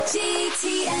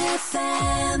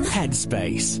GTFM.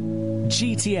 Headspace.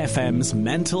 GTFM's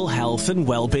mental health and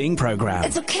well-being programme.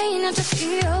 It's okay not to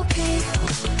feel okay.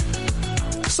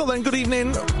 So then, good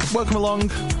evening. Welcome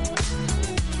along.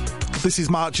 This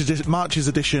is March's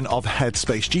edition of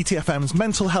Headspace, GTFM's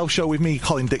mental health show with me,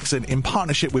 Colin Dixon, in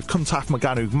partnership with Clontarf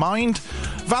Maganu Mind,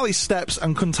 Valley Steps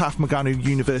and Clontarf Maganu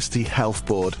University Health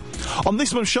Board. On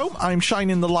this month's show, I'm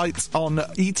shining the light on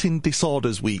Eating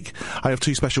Disorders Week. I have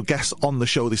two special guests on the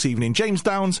show this evening. James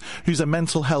Downs, who's a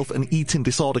mental health and eating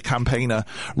disorder campaigner,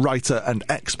 writer and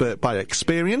expert by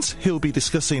experience. He'll be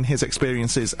discussing his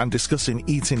experiences and discussing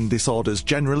eating disorders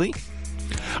generally.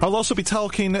 I'll also be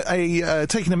taking a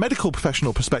medical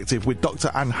professional perspective with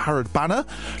Dr. Anne Harrod-Banner,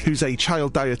 who's a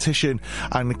child dietitian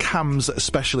and CAMS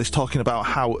specialist, talking about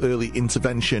how early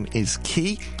intervention is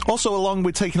key. Also, along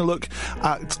with taking a look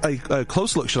at a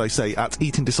close look, should I say, at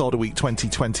Eating Disorder Week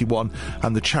 2021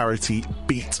 and the charity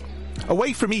Beat.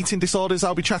 Away from eating disorders,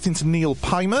 I'll be chatting to Neil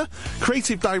Pimer,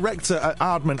 creative director at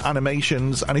Aardman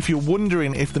Animations. And if you're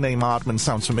wondering if the name Aardman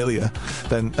sounds familiar,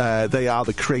 then they are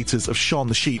the creators of Shaun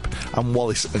the Sheep and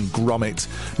Wallace and Gromit.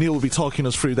 Neil will be talking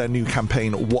us through their new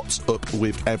campaign, What's Up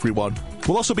With Everyone.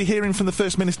 We'll also be hearing from the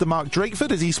First Minister Mark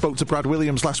Drakeford as he spoke to Brad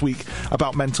Williams last week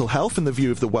about mental health and the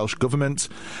view of the Welsh Government.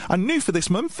 And new for this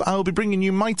month, I'll be bringing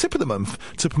you my tip of the month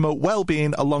to promote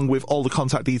well-being, along with all the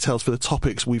contact details for the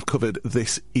topics we've covered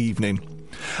this evening.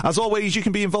 As always, you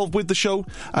can be involved with the show.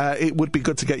 It would be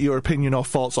good to get your opinion or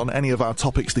thoughts on any of our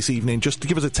topics this evening. Just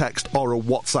give us a text or a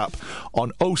WhatsApp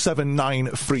on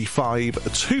 07935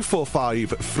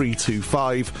 245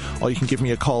 325, or you can give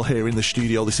me a call here in the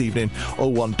studio this evening,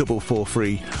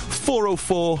 01443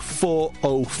 404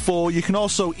 404. You can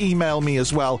also email me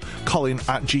as well,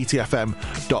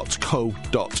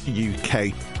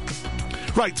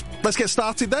 colin@gtfm.co.uk. Right, let's get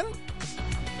started then.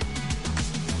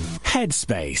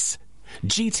 Headspace.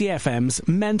 GTFM's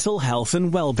mental health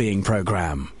and well-being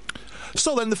programme.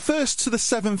 So then, the 1st to the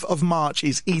 7th of March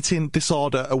is Eating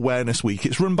Disorder Awareness Week.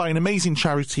 It's run by an amazing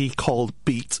charity called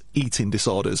Beat Eating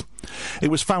Disorders. It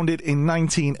was founded in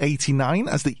 1989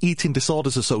 as the Eating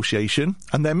Disorders Association,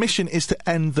 and their mission is to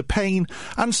end the pain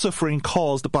and suffering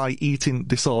caused by eating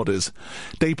disorders.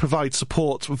 They provide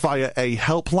support via a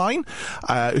helpline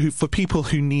for people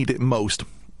who need it most.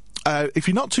 If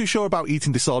you're not too sure about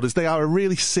eating disorders, they are a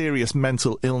really serious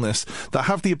mental illness that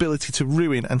have the ability to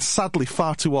ruin and sadly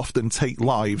far too often take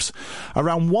lives.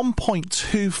 Around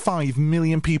 1.25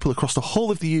 million people across the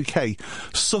whole of the UK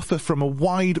suffer from a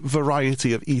wide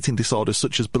variety of eating disorders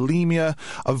such as bulimia,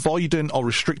 avoidant or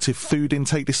restrictive food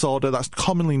intake disorder, that's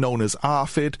commonly known as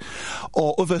ARFID,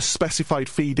 or other specified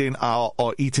feeding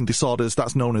or eating disorders,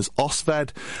 that's known as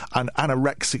OSFED, and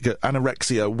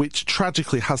anorexia, which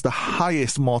tragically has the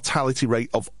highest mortality rate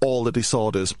of all the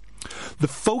disorders. The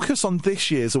focus on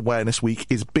this year's Awareness Week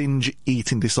is binge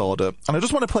eating disorder. And I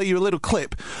just want to play you a little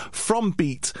clip from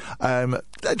Beat, trying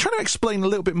to explain a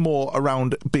little bit more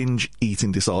around binge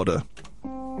eating disorder.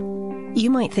 You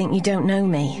might think you don't know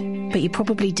me, but you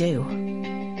probably do.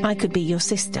 I could be your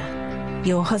sister,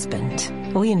 your husband,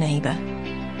 or your neighbour.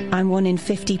 I'm 1 in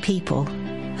 50 people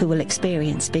who will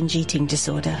experience binge eating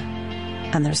disorder.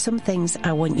 And there are some things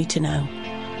I want you to know.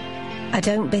 I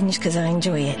don't binge because I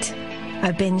enjoy it.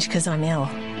 I binge because I'm ill.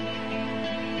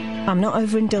 I'm not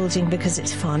overindulging because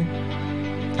it's fun.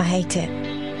 I hate it.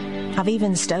 I've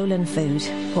even stolen food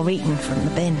or eaten from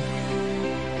the bin.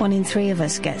 1 in 3 of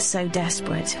us gets so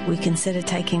desperate we consider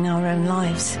taking our own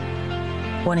lives.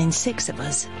 1 in 6 of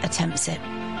us attempts it.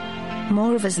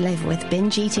 More of us live with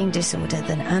binge eating disorder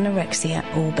than anorexia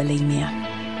or bulimia.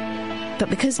 But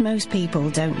because most people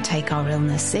don't take our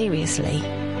illness seriously,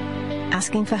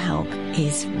 asking for help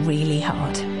is really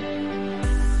hard.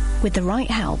 With the right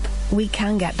help, we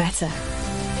can get better.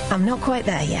 I'm not quite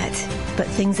there yet, but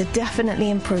things are definitely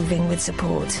improving with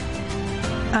support.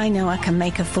 I know I can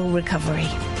make a full recovery,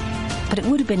 but it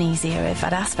would have been easier if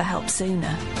I'd asked for help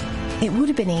sooner. It would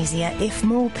have been easier if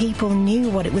more people knew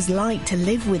what it was like to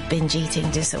live with binge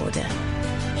eating disorder.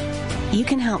 You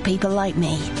can help people like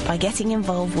me by getting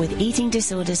involved with Eating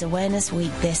Disorders Awareness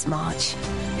Week this March.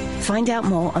 Find out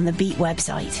more on the Beat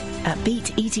website at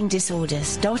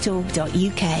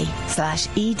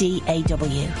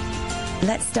beateatingdisorders.org.uk/EDAW.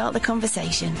 Let's start the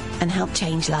conversation and help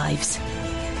change lives.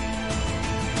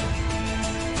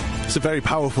 It's a very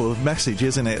powerful message,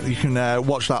 isn't it? You can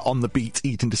watch that on the Beat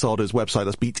Eating Disorders website.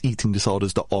 That's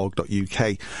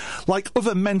beateatingdisorders.org.uk. Like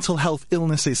other mental health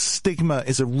illnesses, stigma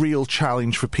is a real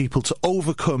challenge for people to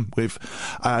overcome, with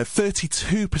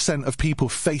 32% of people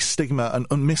face stigma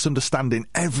and misunderstanding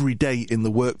every day in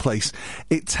the workplace.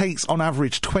 It takes, on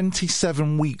average,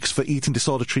 27 weeks for eating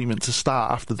disorder treatment to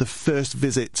start after the first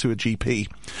visit to a GP.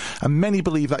 And many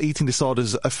believe that eating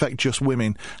disorders affect just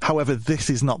women. However, this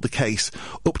is not the case.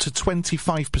 Up to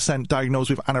 25%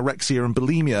 diagnosed with anorexia and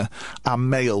bulimia are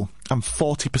male, and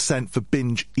 40% for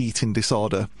binge eating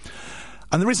disorder.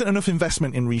 And there isn't enough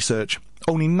investment in research.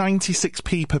 Only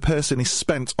 96p per person is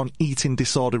spent on eating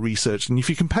disorder research. And if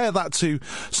you compare that to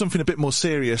something a bit more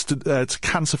serious, to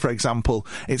cancer, for example,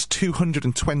 it's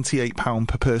 £228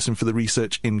 per person for the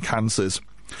research in cancers.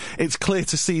 It's clear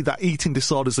to see that eating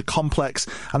disorders are complex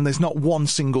and there's not one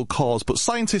single cause, but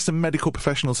scientists and medical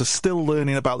professionals are still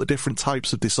learning about the different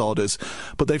types of disorders,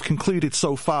 but they've concluded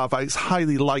so far that it's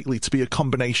highly likely to be a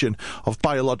combination of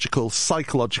biological,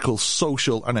 psychological,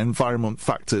 social and environment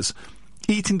factors.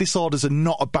 Eating disorders are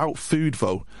not about food,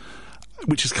 though,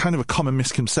 which is kind of a common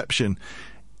misconception.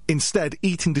 Instead,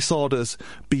 eating disorder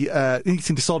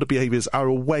behaviours are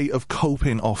a way of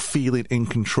coping or feeling in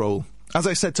control. As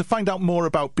I said, to find out more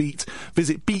about Beat,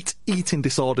 visit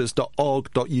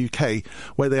beateatingdisorders.org.uk,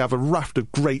 where they have a raft of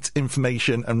great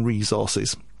information and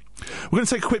resources. We're going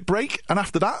to take a quick break, and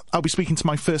after that, I'll be speaking to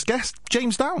my first guest,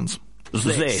 James Downs.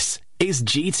 This is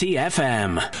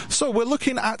GTFM. So we're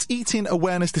looking at eating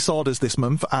awareness disorders this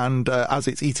month, and as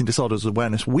it's Eating Disorders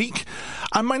Awareness Week.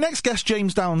 And my next guest,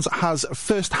 James Downs, has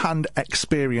first-hand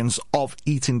experience of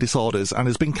eating disorders and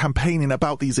has been campaigning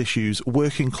about these issues,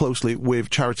 working closely with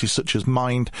charities such as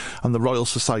Mind and the Royal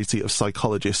Society of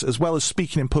Psychologists, as well as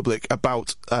speaking in public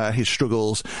about his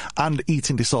struggles and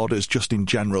eating disorders just in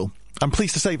general. I'm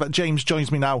pleased to say that James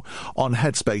joins me now on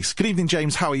Headspace. Good evening,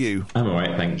 James. How are you? I'm all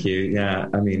right, thank you. Yeah,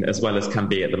 I mean, as well as can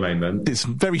be at the moment. It's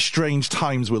very strange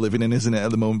times we're living in, isn't it, at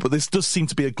the moment? But this does seem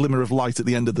to be a glimmer of light at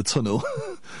the end of the tunnel.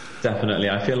 Definitely.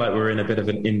 I feel like we're in a bit of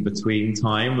an in-between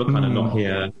time. We're kind of not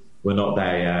here, we're not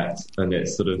there yet. And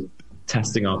it's sort of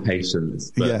testing our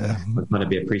patience, but we're trying to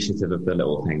be appreciative of the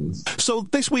little things. So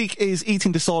this week is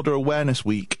Eating Disorder Awareness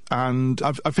Week, and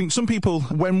I think some people,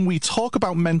 when we talk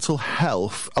about mental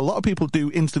health, a lot of people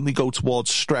do instantly go towards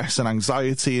stress and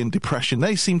anxiety and depression.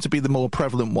 They seem to be the more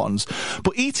prevalent ones.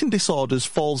 But eating disorders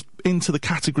falls into the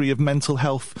category of mental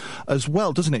health as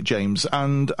well, doesn't it, James?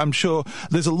 And I'm sure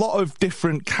there's a lot of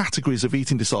different categories of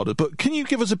eating disorder, but can you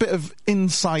give us a bit of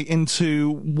insight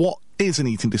into what is an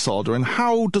eating disorder and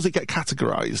how does it get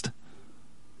categorized?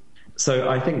 So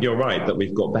I think you're right that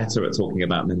we've got better at talking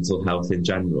about mental health in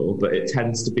general, but it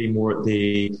tends to be more at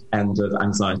the end of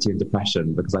anxiety and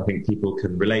depression, because I think people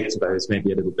can relate to those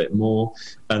maybe a little bit more.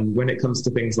 And when it comes to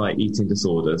things like eating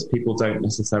disorders, people don't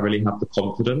necessarily have the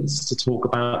confidence to talk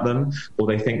about them, or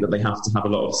they think that they have to have a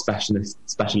lot of specialist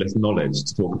knowledge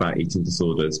to talk about eating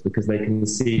disorders, because they can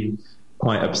seem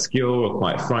quite obscure or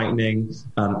quite frightening,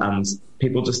 and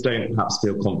people just don't perhaps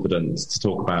feel confident to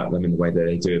talk about them in the way that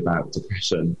they do about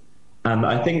depression. And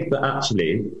I think that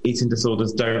actually eating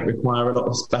disorders don't require a lot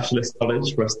of specialist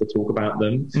knowledge for us to talk about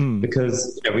them,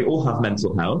 because we all have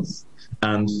mental health,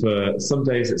 and for some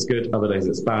days it's good, other days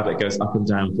it's bad. It goes up and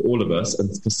down for all of us, and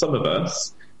for some of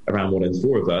us, around 1 in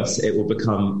 4 of us, it will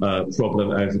become a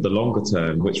problem over the longer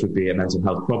term, which would be a mental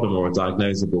health problem or a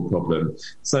diagnosable problem.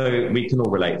 So we can all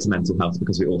relate to mental health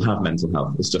because we all have mental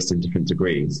health. It's just in different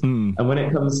degrees. And when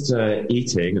it comes to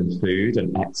eating and food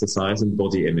and exercise and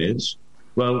body image,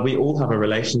 well, we all have a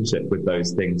relationship with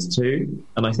those things too.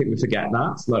 And I think we forget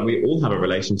that. Like, we all have a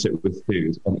relationship with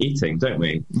food and eating, don't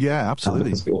we? Yeah, absolutely.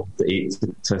 Because we all have to eat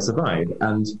to survive.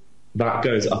 And that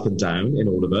goes up and down in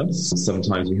all of us.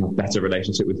 Sometimes we have better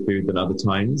relationship with food than other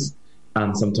times.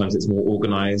 And sometimes it's more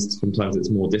organised. Sometimes it's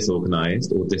more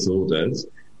disorganised or disordered.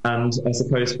 And I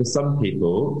suppose for some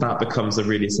people, that becomes a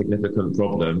really significant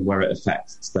problem where it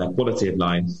affects their quality of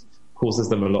life, causes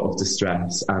them a lot of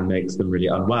distress and makes them really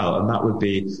unwell. And that would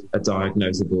be a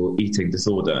diagnosable eating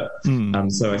disorder.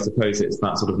 And so I suppose it's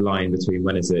that sort of line between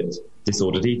when is it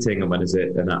disordered eating and when is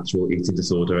it an actual eating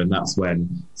disorder. And that's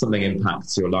when something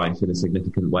impacts your life in a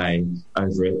significant way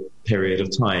over a period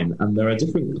of time. And there are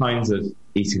different kinds of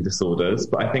eating disorders,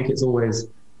 but I think it's always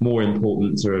more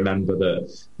important to remember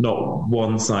that not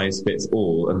one size fits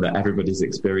all and that everybody's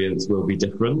experience will be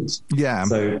different. Yeah.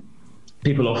 So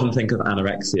people often think of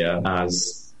anorexia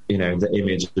as, you know, the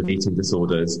image of eating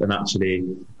disorders, and actually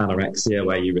anorexia,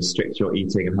 where you restrict your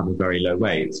eating and have a very low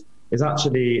weight, is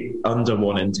actually under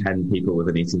 1 in 10 people with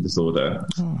an eating disorder.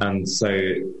 And so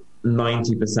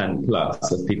 90%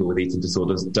 plus of people with eating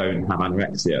disorders don't have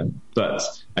anorexia. But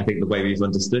I think the way we've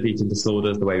understood eating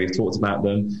disorders, the way we've talked about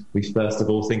them, we first of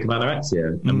all think of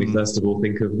anorexia, and we first of all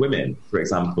think of women, for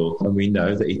example. And we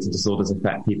know that eating disorders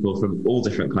affect people from all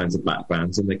different kinds of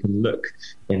backgrounds, and they can look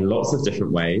in lots of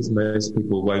different ways. Most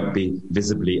people won't be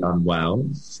visibly unwell.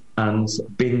 And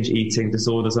binge eating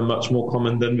disorders are much more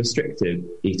common than restrictive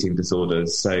eating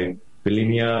disorders. So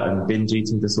bulimia and binge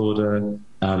eating disorder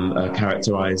are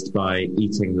characterized by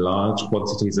eating large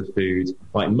quantities of food,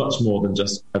 like much more than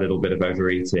just a little bit of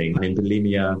overeating. In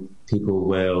bulimia, people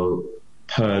will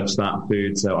purge that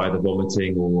food, so either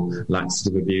vomiting or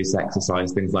laxative abuse,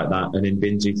 exercise, things like that. And in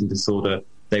binge eating disorder,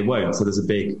 they won't. So there's a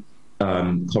big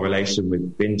correlation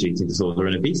with binge eating disorder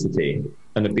and obesity.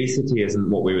 And obesity isn't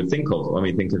what we would think of when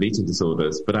we think of eating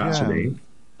disorders, but actually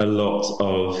a lot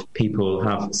of people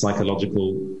have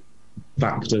psychological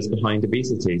factors behind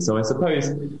obesity. So I suppose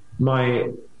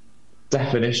my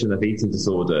definition of eating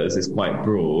disorders is quite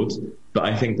broad, but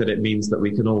I think that it means that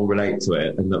we can all relate to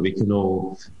it and that we can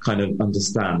all kind of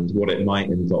understand what it might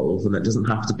involve, and it doesn't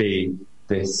have to be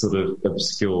this sort of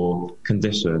obscure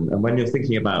condition. And when you're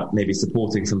thinking about maybe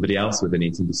supporting somebody else with an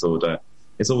eating disorder,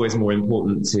 it's always more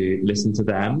important to listen to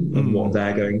them and what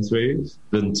they're going through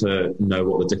than to know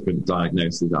what the different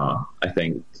diagnoses are, I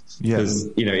think. Because,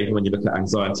 even when you look at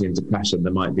anxiety and depression,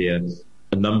 there might be a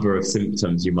number of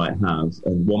symptoms you might have,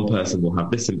 and one person will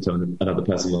have this symptom and another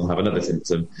person will have another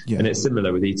symptom. And it's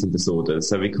similar with eating disorders.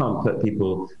 So we can't put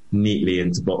people neatly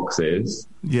into boxes,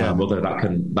 although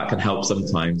that can help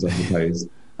sometimes, I suppose.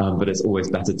 But it's always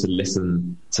better to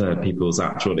listen to people's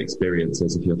actual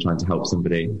experiences if you're trying to help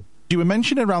somebody. You were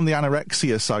mentioning around the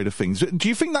anorexia side of things. Do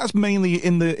you think that's mainly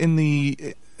in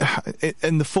the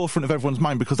forefront of everyone's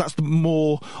mind, because that's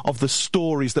more of the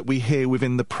stories that we hear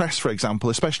within the press, for example,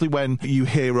 especially when you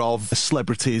hear of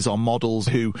celebrities or models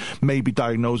who may be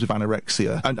diagnosed with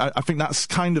anorexia? And I think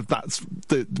that's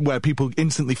where people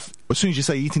instantly, as soon as you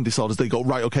say eating disorders, they go,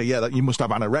 right, okay, that you must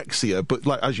have anorexia. But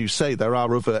like, as you say, there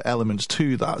are other elements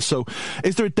to that. So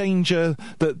is there a danger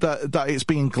that it's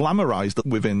being glamorized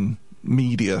within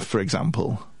media, for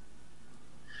example?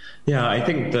 Yeah, I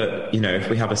think that, if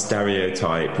we have a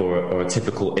stereotype or a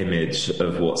typical image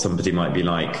of what somebody might be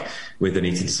like with an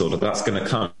eating disorder, that's going to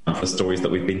come from stories that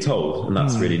we've been told, and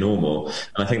that's really normal.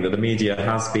 And I think that the media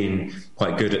has been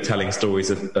quite good at telling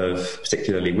stories of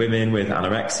particularly women with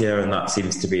anorexia, and that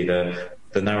seems to be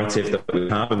the narrative that we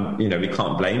have. And, we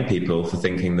can't blame people for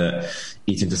thinking that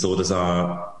eating disorders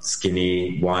are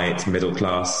skinny, white, middle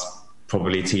class,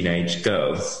 probably teenage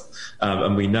girls.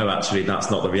 And we know actually that's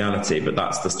not the reality, but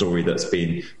that's the story that's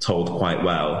been told quite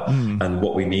well. And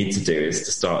what we need to do is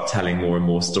to start telling more and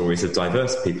more stories of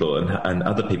diverse people and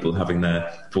other people having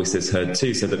their voices heard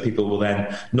too, so that people will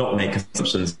then not make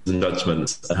assumptions and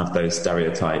judgments and have those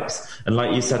stereotypes. And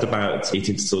like you said about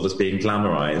eating disorders being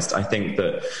glamorized, I think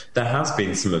that there has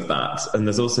been some of that. And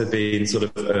there's also been sort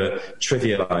of a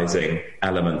trivializing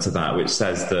element to that, which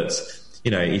says that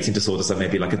eating disorders are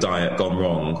maybe like a diet gone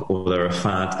wrong, or they're a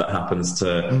fad that happens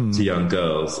to young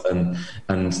girls. And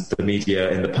the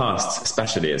media in the past,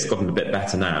 especially, it's gotten a bit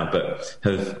better now, but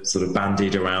have sort of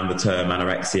bandied around the term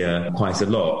anorexia quite a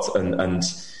lot and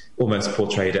almost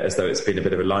portrayed it as though it's been a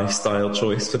bit of a lifestyle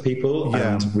choice for people.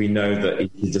 And we know that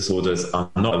eating disorders are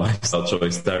not a lifestyle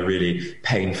choice. They're really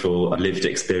painful lived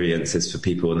experiences for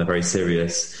people, and they're very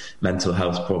serious mental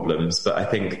health problems. But I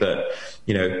think that,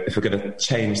 if we're going to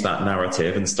change that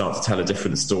narrative and start to tell a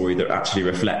different story that actually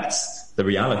reflects the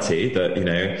reality that,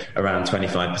 around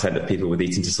 25% of people with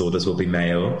eating disorders will be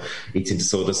male. Eating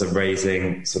disorders are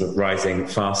rising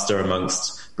faster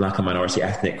amongst Black and minority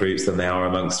ethnic groups than they are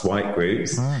amongst white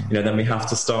groups. Then we have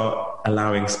to start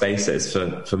allowing spaces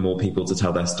for more people to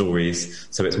tell their stories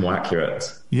so it's more accurate.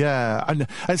 Yeah, and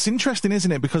it's interesting,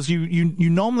 isn't it? Because you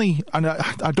normally, and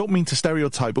I don't mean to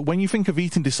stereotype, but when you think of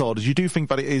eating disorders, you do think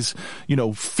that it is,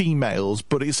 females,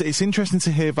 but it's interesting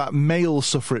to hear that males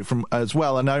suffer it from as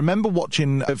well. And I remember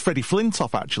watching Freddie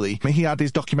Flintoff, actually. He had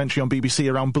his documentary on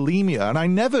BBC around bulimia, and I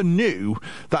never knew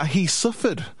that he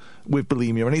suffered with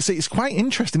bulimia, and it's quite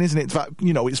interesting, isn't it, that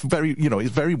it's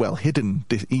very well hidden,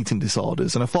 eating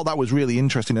disorders. And I thought that was really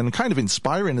interesting and kind of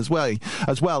inspiring as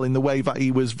well in the way that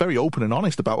he was very open and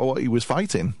honest about what he was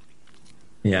fighting.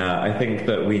 Yeah, I think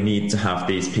that we need to have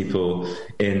these people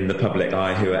in the public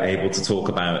eye who are able to talk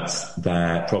about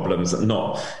their problems.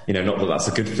 Not that that's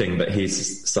a good thing that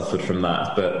he's suffered from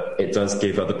that, but it does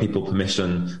give other people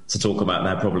permission to talk about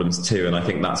their problems too. And I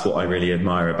think that's what I really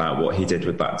admire about what he did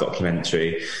with that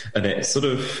documentary. And it sort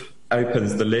of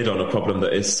opens the lid on a problem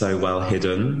that is so well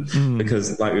hidden,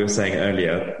 because like we were saying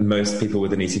earlier, most people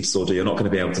with an eating disorder, you're not going to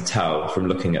be able to tell from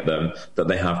looking at them that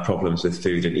they have problems with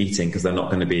food and eating, because they're not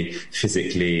going to be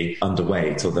physically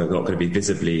underweight, or they're not going to be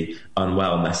visibly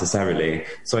unwell necessarily.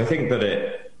 So I think that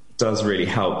it does really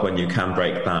help when you can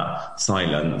break that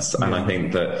silence. And I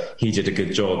think that he did a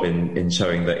good job in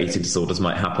showing that eating disorders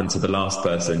might happen to the last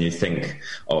person you think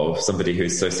of, somebody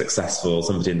who's so successful,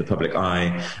 somebody in the public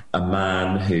eye, a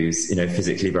man who's,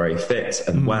 physically very fit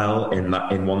and well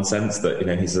in one sense, that,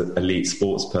 he's an elite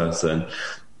sports person.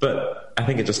 But I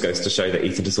think it just goes to show that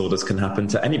eating disorders can happen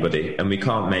to anybody, and we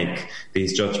can't make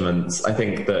these judgments. I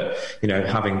think that,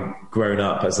 having grown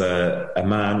up as a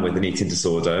man with an eating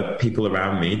disorder, people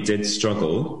around me did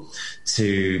struggle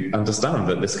to understand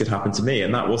that this could happen to me.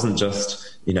 And that wasn't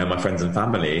just, my friends and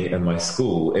family and my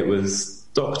school, it was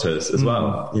doctors as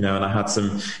well, and I had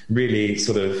some really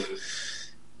sort of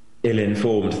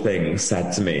ill-informed things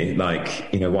said to me, like,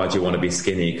 why do you want to be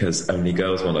skinny? Because only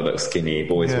girls want to look skinny,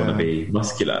 boys want to be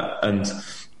muscular. And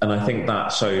I think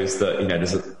that shows that,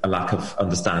 there's a lack of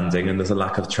understanding, and there's a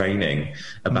lack of training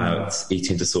about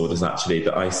eating disorders, actually,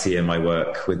 that I see in my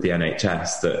work with the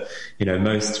NHS, that,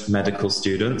 most medical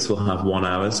students will have 1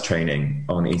 hour's training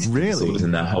on eating disorders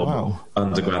in their whole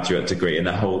undergraduate degree, in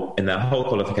their whole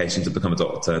qualification to become a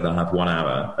doctor. They'll have 1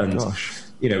 hour. And,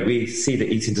 we see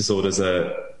that eating disorders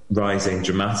are rising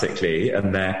dramatically,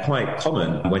 and they're quite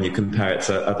common when you compare it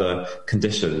to other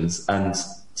conditions. And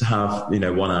to have 1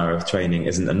 hour of training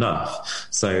isn't enough.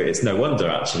 So it's no wonder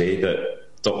actually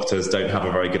that doctors don't have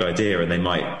a very good idea, and they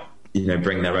might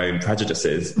bring their own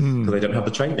prejudices because they don't have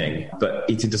the training. But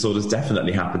eating disorders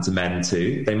definitely happen to men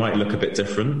too. They might look a bit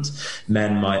different.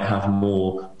 Men might have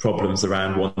more problems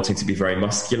around wanting to be very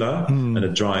muscular and a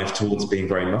drive towards being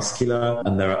very muscular,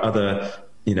 and there are other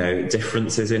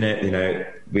differences in it.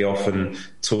 We often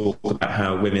talk about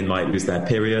how women might lose their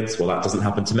periods. Well, that doesn't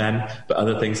happen to men, but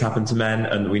other things happen to men,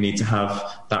 and we need to have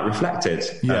that reflected.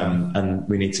 And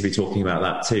we need to be talking about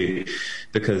that too,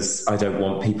 because I don't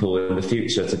want people in the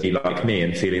future to be like me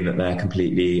and feeling that they're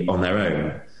completely on their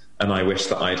own. And I wish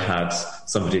that I'd had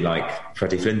somebody like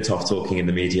Freddie Flintoff talking in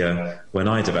the media when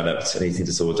I developed an eating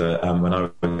disorder when I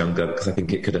was younger, because I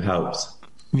think it could have helped.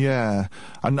 Yeah,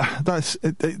 and that's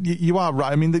you are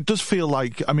right. I mean, it does feel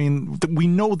like, we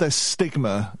know there's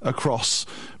stigma across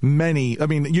many.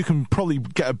 You can probably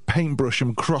get a paintbrush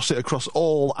and cross it across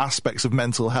all aspects of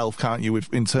mental health, can't you,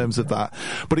 in terms of that?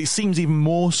 But it seems even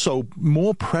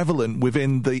more prevalent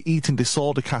within the eating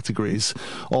disorder categories,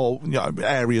 or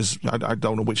areas. I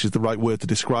don't know which is the right word to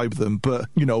describe them, but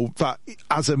that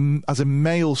as a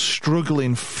male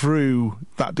struggling through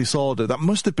that disorder, that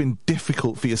must have been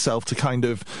difficult for yourself to kind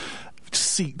of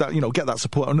seek that, get that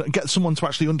support and get someone to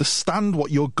actually understand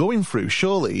what you're going through.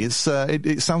 Surely it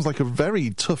sounds like a very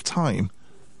tough time.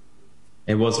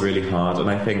 It was really hard,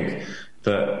 and I think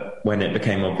that when it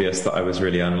became obvious that I was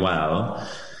really unwell,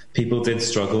 people did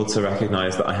struggle to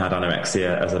recognise that I had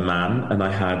anorexia as a man, and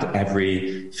I had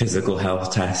every physical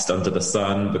health test under the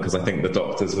sun, because I think the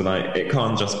doctors were like, it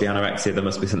can't just be anorexia, there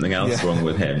must be something else wrong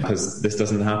with him, because this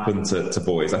doesn't happen to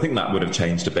boys. I think that would have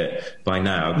changed a bit by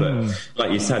now, but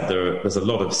like you said, there's a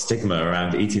lot of stigma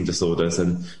around eating disorders,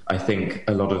 and I think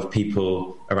a lot of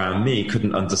people around me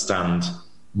couldn't understand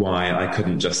why I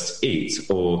couldn't just eat,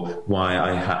 or why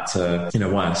I had to,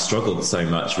 why I struggled so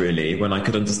much, really, when I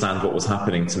could understand what was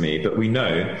happening to me. But we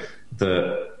know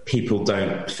that people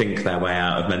don't think their way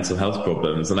out of mental health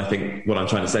problems. And I think what I'm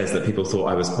trying to say is that people thought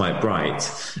I was quite bright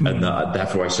and that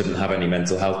therefore I shouldn't have any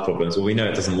mental health problems. Well, we know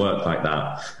it doesn't work like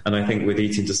that. And I think with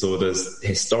eating disorders,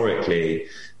 historically,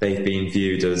 they've been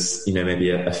viewed as,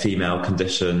 maybe a female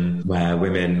condition, where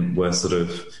women were sort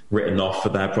of written off for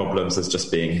their problems as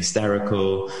just being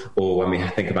hysterical. Or when we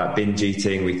think about binge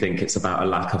eating, we think it's about a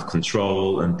lack of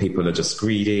control and people are just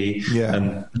greedy. Yeah.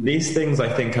 And these things, I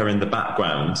think, are in the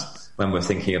background when we're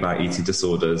thinking about eating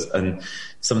disorders. And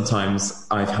sometimes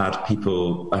I've heard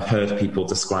people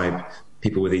describe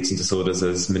people with eating disorders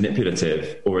as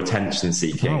manipulative or attention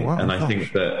seeking. Oh, wow, and I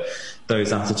think that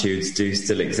those attitudes do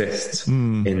still exist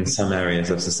in some areas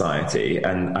of society.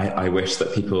 And I wish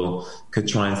that people could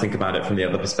try and think about it from the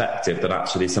other perspective, that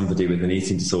actually somebody with an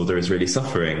eating disorder is really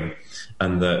suffering,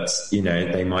 and that,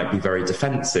 they might be very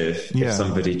defensive if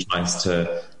somebody tries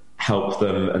to help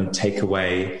them and take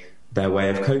away their way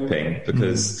of coping,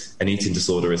 because an eating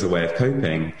disorder is a way of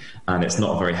coping, and it's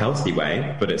not a very healthy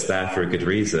way, but it's there for a good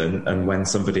reason. And when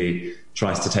somebody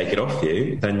tries to take it off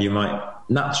you, then you might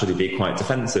naturally be quite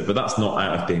defensive, but that's not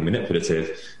out of being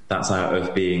manipulative. That's out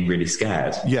of being really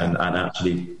scared and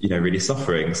actually, really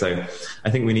suffering. So I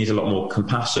think we need a lot more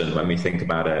compassion when we think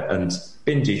about it. And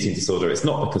binge eating disorder, it's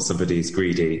not because somebody's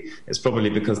greedy. It's probably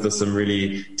because there's some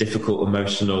really difficult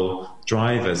emotional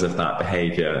drivers of that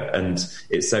behaviour. And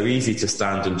it's so easy to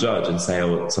stand and judge and say,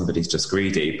 oh, somebody's just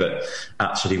greedy. But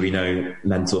actually, we know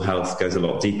mental health goes a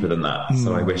lot deeper than that.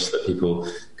 So I wish that people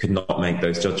could not make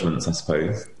those judgments, I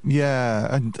suppose.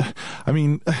 Yeah, and I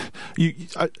mean,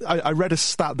 I read a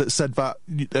stat that said that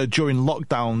during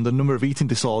lockdown, the number of eating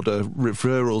disorder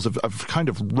referrals have kind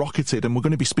of rocketed, and we're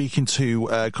going to be speaking to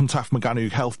Clontarf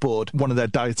Maganu Health Board. One of their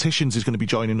dietitians is going to be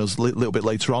joining us a little bit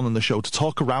later on in the show to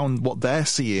talk around what they're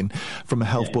seeing from a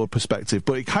health board perspective.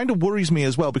 But it kind of worries me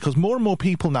as well, because more and more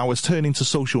people now is turning to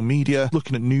social media,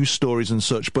 looking at news stories and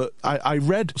such. But I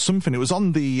read something, it was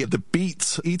on the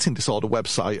Beat eating disorder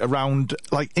website, around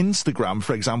like Instagram,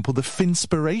 for example, the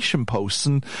Finspiration posts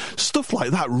and stuff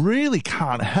like that really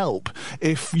can't help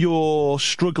if you're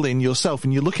struggling yourself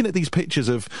and you're looking at these pictures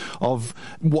of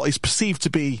what is perceived to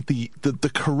be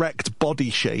the correct body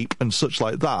shape and such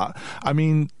like that. I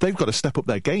mean, they've got to step up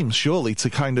their games, surely, to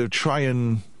kind of try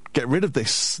and get rid of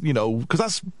this, you know, because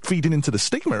that's feeding into the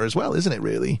stigma as well, isn't it,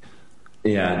 really?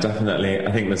 Yeah, definitely.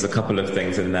 I think there's a couple of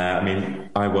things in there. I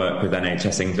mean, I work with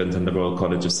NHS England and the Royal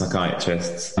College of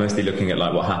Psychiatrists, mostly looking at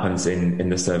like what happens in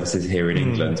the services here in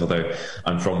England, although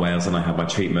I'm from Wales and I have my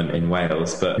treatment in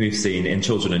Wales. But we've seen in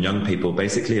children and young people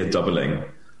basically a doubling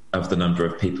of the number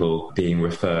of people being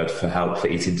referred for help for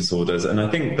eating disorders. And I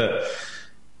think that,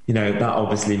 you know, that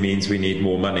obviously means we need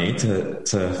more money to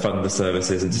fund the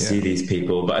services and to see these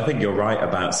people. But I think you're right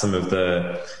about some of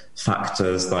the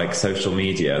factors like social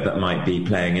media that might be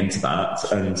playing into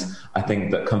that. And I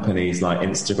think that companies like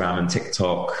Instagram and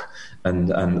TikTok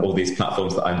and all these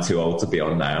platforms that I'm too old to be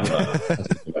on now, I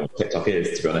don't know what TikTok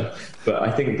is, to be honest, but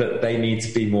I think that they need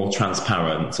to be more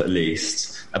transparent, at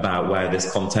least, about where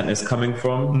this content is coming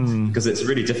from, because it's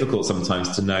really difficult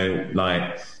sometimes to know,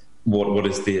 like, what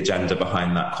is the agenda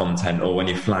behind that content, or when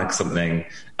you flag something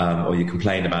or you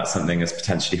complain about something as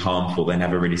potentially harmful, they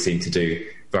never really seem to do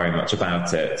very much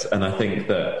about it. And I think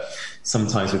that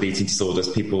sometimes with eating disorders,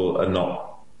 people are not,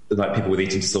 like people with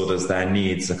eating disorders, their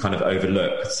needs are kind of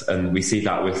overlooked. And we see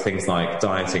that with things like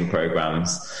dieting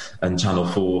programs. And Channel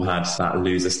 4 had that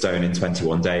Lose a Stone in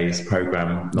 21 Days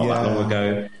program not that long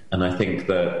ago. And I think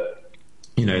that,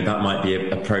 you know, that might be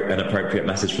an appropriate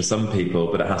message for some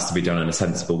people, but it has to be done in a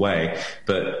sensible way.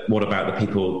 But what about the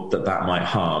people that might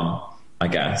harm, I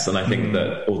guess? And I think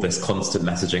that all this constant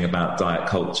messaging about diet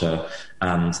culture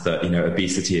and that, you know,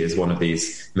 obesity is one of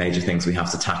these major things we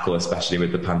have to tackle, especially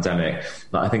with the pandemic.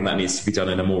 But I think that needs to be done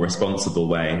in a more responsible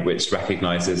way, which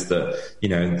recognises that, you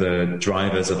know, the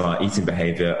drivers of our eating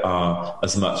behaviour are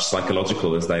as much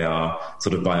psychological as they are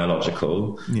sort of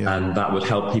biological. Yeah. And that would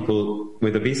help people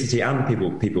with obesity and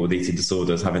people with eating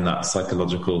disorders having that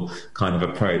psychological kind of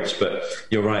approach. But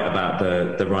you're right about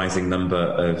the rising number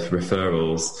of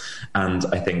referrals. And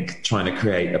I think trying to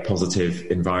create a positive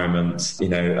environment, you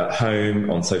know, at home,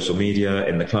 on social media,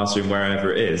 in the classroom,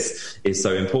 wherever it is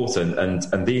so important.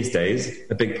 And these days,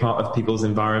 a big part of people's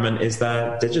environment is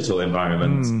their digital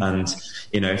environment. And,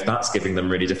 you know, if that's giving them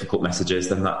really difficult messages,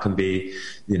 then that can be,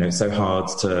 you know, so hard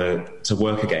to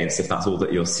work against if that's all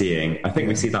that you're seeing. I think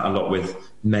we see that a lot with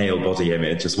male body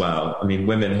image as well. I mean,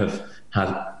 women have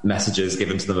had messages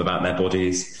given to them about their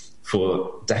bodies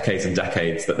for decades and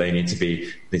decades that they need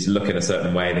to look in a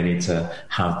certain way, they need to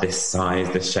have this size,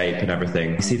 this shape and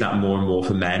everything. We see that more and more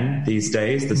for men these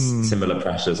days. There's similar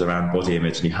pressures around body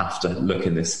image and you have to look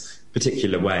in this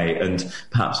particular way, and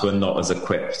perhaps we're not as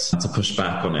equipped to push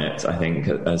back on it. I think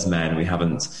as men we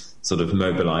haven't sort of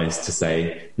mobilized to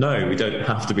say, no, we don't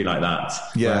have to be like that.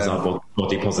 Whereas our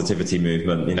body positivity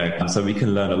movement, you know, and so we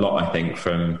can learn a lot, I think,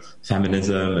 from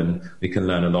feminism, and we can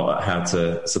learn a lot at how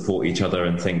to support each other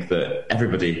and think that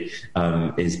everybody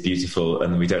is beautiful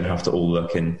and we don't have to all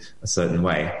look in a certain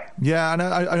way. Yeah, and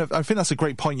I think that's a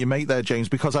great point you make there, James,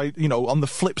 because you know, on the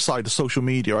flip side of social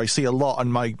media, I see a lot,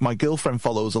 and my girlfriend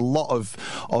follows a lot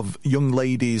of young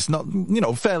ladies, not, you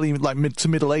know, fairly like mid to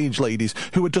middle aged ladies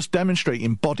who are just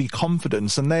demonstrating body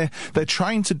confidence, and they're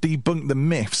trying to debunk the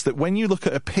myths that when you look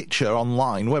at a picture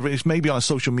online, whether it's maybe on a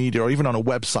social media or even on a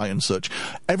website and such,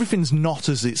 everything's not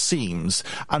as it seems,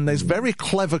 and there's very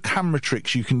clever camera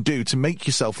tricks you can do to make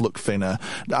yourself look thinner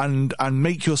and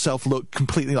make yourself look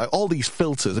completely like all these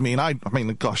filters. I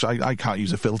mean, gosh, I can't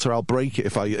use a filter. I'll break it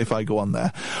if I go on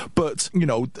there. But, you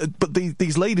know,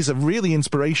 these ladies are really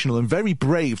inspirational and very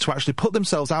brave to actually put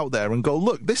themselves out there and go,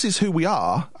 look, this is who we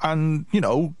are, and, you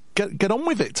know, get on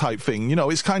with it type thing. You know,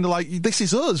 it's kind of like, this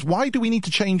is us. Why do we need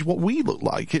to change what we look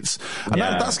like?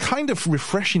 That's kind of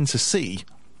refreshing to see.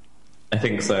 I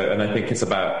think so. And I think it's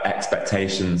about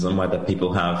expectations and whether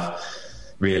people have,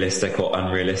 realistic or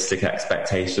unrealistic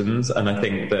expectations. And I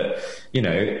think that,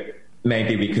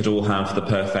 maybe we could all have the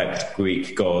perfect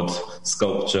Greek god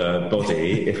sculpture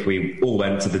body if we all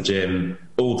went to the gym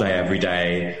all day, every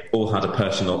day, all had a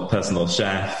personal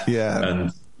chef. Yeah.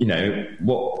 And,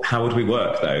 how would we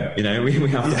work though? We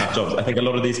have to have jobs. I think a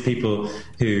lot of these people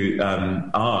who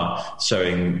are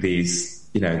showing these,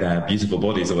 their beautiful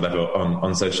bodies or whatever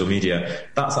on social media,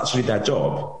 that's actually their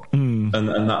job.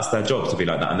 And that's their job to be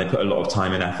like that. And they put a lot of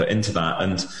time and effort into that.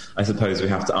 And I suppose we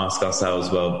have to ask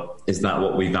ourselves, well, is that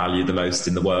what we value the most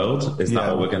in the world? Is that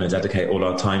what we're going to dedicate all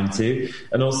our time to?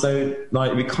 And also,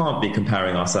 we can't be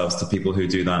comparing ourselves to people who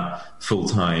do that full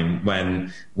time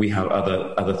when we have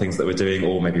other things that we're doing,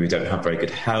 or maybe we don't have very good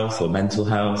health or mental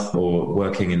health, or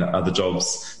working in other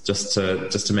jobs just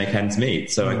to make ends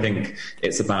meet. So I think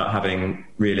it's about having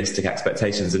realistic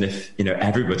expectations. And if,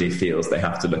 everybody feels they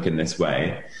have to look in this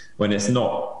way, when it's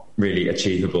not really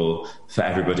achievable for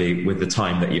everybody with the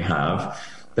time that you have,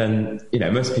 then,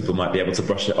 most people might be able to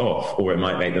brush it off, or it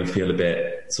might make them feel a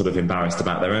bit sort of embarrassed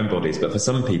about their own bodies. But for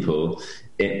some people,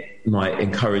 it might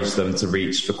encourage them to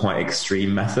reach for quite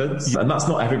extreme methods. And that's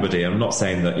not everybody. I'm not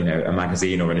saying that, a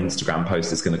magazine or an Instagram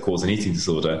post is going to cause an eating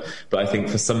disorder. But I think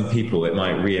for some people, it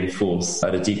might reinforce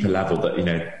at a deeper level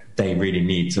that, they really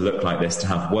need to look like this to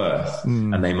have worth.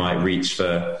 And they might reach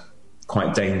for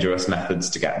quite dangerous methods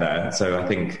to get there. So I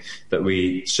think that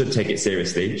we should take it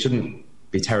seriously, shouldn't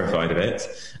be terrified of it,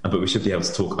 but we should be able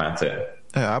to talk about it.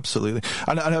 Yeah, absolutely.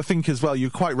 And I think as well, you're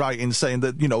quite right in saying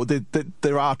that,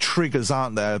 there are triggers,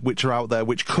 aren't there, which are out there,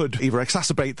 which could either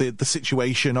exacerbate the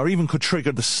situation or even could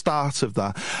trigger the start of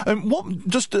that. I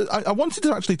wanted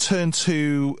to actually turn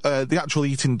to the actual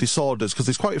eating disorders, because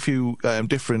there's quite a few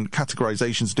different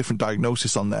categorizations, different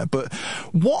diagnoses on there. But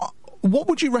what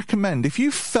would you recommend if you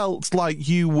felt like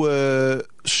you were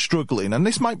struggling? And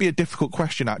this might be a difficult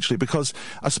question, actually, because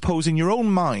I suppose in your own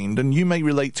mind, and you may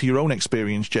relate to your own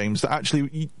experience, James, that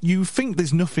actually you think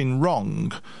there's nothing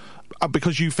wrong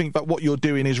because you think that what you're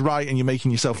doing is right and you're making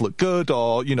yourself look good,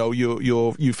 or,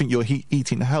 you think you're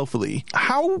eating healthily.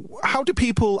 How do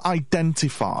people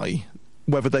identify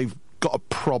whether they've got a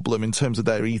problem in terms of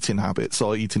their eating habits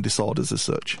or eating disorders as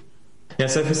such? Yeah,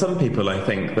 so for some people, I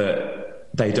think that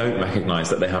they don't recognise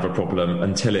that they have a problem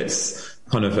until it's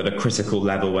kind of at a critical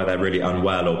level where they're really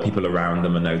unwell, or people around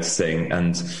them are noticing.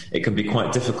 And it can be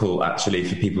quite difficult, actually,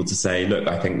 for people to say, look,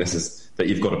 I think that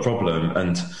you've got a problem,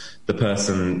 and the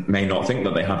person may not think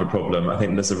that they have a problem. I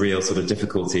think there's a real sort of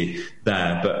difficulty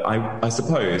there. But I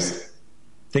suppose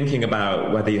thinking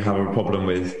about whether you have a problem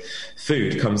with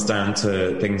food comes down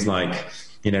to things like,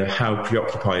 how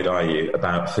preoccupied are you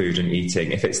about food and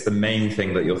eating? If it's the main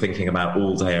thing that you're thinking about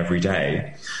all day, every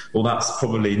day, well, that's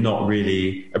probably not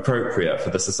really appropriate for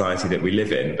the society that we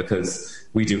live in, because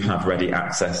we do have ready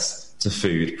access to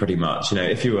food pretty much.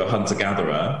 If you were a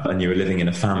hunter-gatherer and you were living in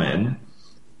a famine,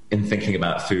 in thinking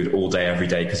about food all day, every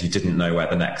day, because you didn't know where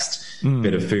the next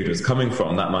bit of food was coming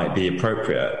from, that might be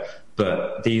appropriate.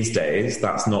 But these days,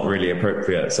 that's not really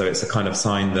appropriate. So it's a kind of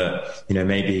sign that,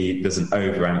 maybe there's an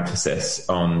overemphasis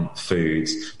on food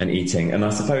and eating. And I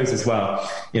suppose as well,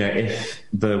 if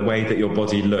the way that your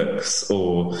body looks,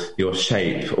 or your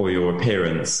shape, or your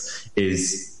appearance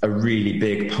is a really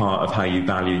big part of how you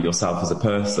value yourself as a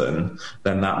person,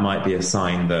 then that might be a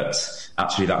sign that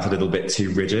actually that's a little bit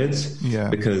too rigid. Yeah.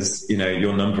 Because,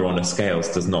 your number on a scales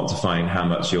does not define how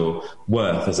much you're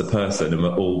worth as a person, and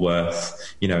we're all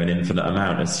worth, an infinite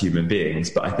amount as human beings.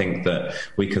 But I think that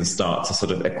we can start to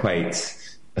sort of equate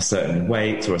a certain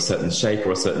weight or a certain shape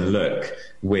or a certain look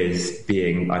with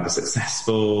being either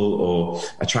successful or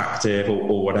attractive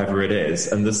or whatever it is.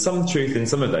 And there's some truth in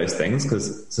some of those things,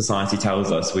 because society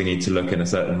tells us we need to look in a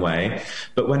certain way.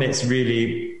 But when it's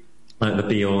really like the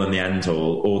be all and the end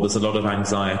all, or there's a lot of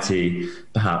anxiety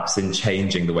perhaps in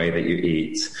changing the way that you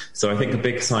eat. So I think a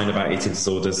big sign about eating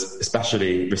disorders,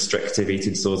 especially restrictive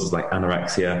eating disorders like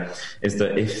anorexia, is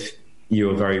that if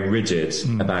you are very rigid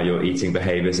about your eating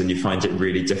behaviors and you find it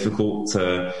really difficult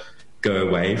to go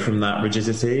away from that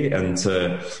rigidity and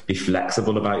to be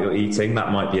flexible about your eating,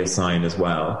 that might be a sign as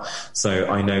well. So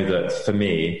I know that for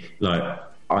me,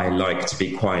 I like to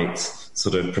be quite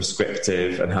sort of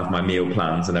prescriptive and have my meal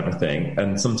plans and everything.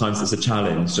 And sometimes it's a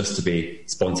challenge just to be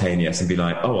spontaneous and be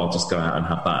like, oh, I'll just go out and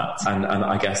have that. And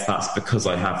I guess that's because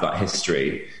I have that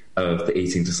history of the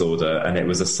eating disorder. And it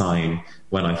was a sign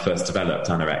when I first developed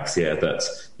anorexia that,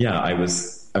 I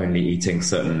was only eating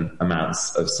certain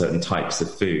amounts of certain types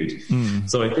of food.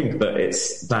 So I think that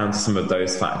it's down to some of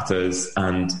those factors.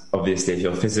 And obviously, if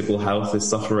your physical health is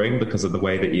suffering because of the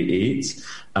way that you eat,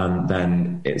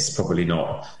 then it's probably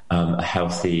not a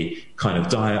healthy kind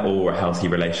of diet or a healthy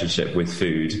relationship with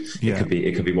food. Yeah.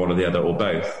 It could be one or the other or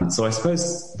both. So I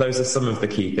suppose those are some of the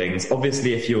key things.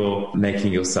 Obviously, if you're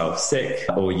making yourself sick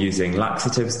or using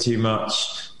laxatives too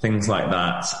much, things like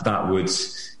that, that would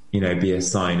be a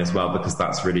sign as well, because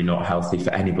that's really not healthy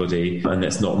for anybody, and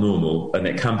it's not normal, and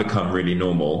it can become really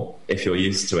normal if you're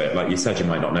used to it. Like you said, you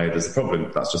might not know there's a problem.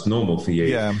 That's just normal for you.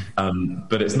 Yeah.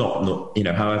 But it's not,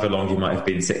 however long you might have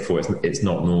been sick for, it's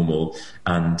not normal,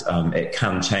 and it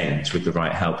can change with the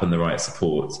right help and the right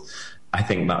support. I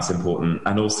think that's important.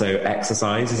 And also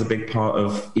exercise is a big part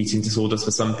of eating disorders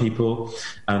for some people.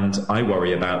 And I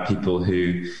worry about people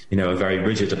who, are very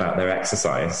rigid about their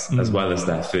exercise as well as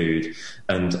their food.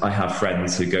 And I have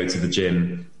friends who go to the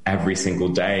gym every single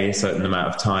day, a certain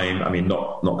amount of time. I mean,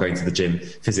 not going to the gym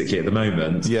physically at the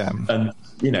moment. Yeah. And,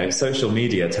 social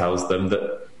media tells them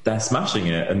that they're smashing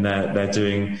it and they're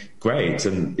doing great,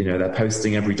 and they're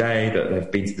posting every day that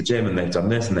they've been to the gym and they've done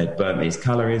this and they've burnt these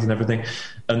calories and everything.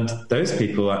 And those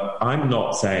people, I'm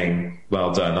not saying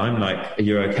well done. I'm like, are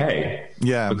you okay?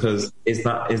 Yeah. Because is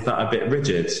that a bit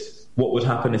rigid? What would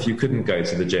happen if you couldn't go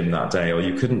to the gym that day, or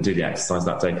you couldn't do the exercise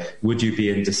that day? Would you be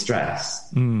in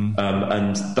distress?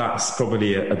 And that's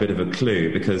probably a bit of a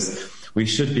clue, because we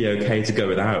should be okay to go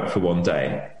without for one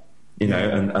day.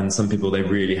 And some people, they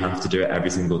really have to do it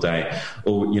every single day.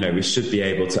 Or, we should be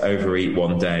able to overeat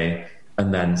one day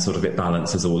and then sort of it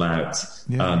balances all out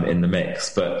in the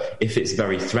mix. But if it's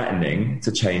very threatening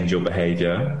to change your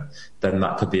behaviour, then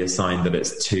that could be a sign that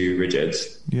it's too rigid.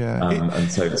 Yeah.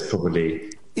 And so it's probably...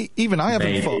 Even I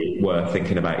haven't maybe worth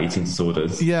thinking about eating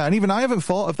disorders. Yeah, and even I haven't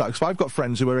thought of that, because I've got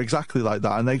friends who are exactly like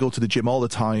that, and they go to the gym all the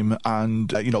time, and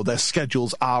their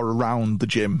schedules are around the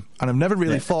gym. And I've never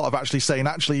really thought of actually saying,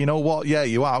 you know what? Yeah,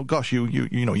 you are. Gosh,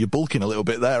 you're bulking a little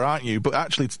bit there, aren't you? But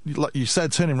actually, like you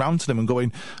said, turning around to them and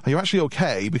going, "Are you actually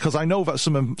okay?" Because I know that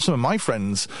some of my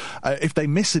friends, if they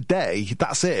miss a day,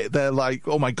 that's it. They're like,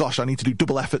 "Oh my gosh, I need to do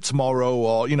double effort tomorrow,"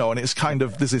 or and it's kind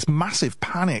of, there's this massive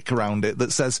panic around it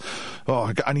that says,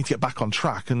 "Oh, I need to get back on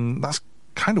track," and that's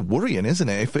kind of worrying, isn't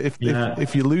it?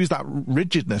 If you lose that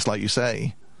rigidness, like you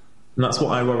say. And that's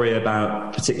what I worry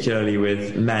about, particularly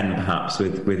with men, perhaps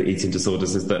with eating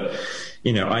disorders, is that,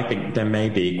 I think there may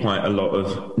be quite a lot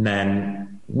of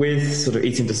men with sort of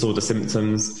eating disorder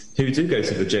symptoms who do go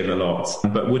to the gym a lot,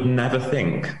 but would never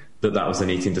think that was an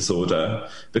eating disorder,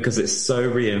 because it's so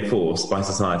reinforced by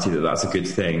society that that's a good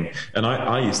thing. And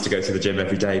I used to go to the gym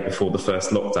every day before the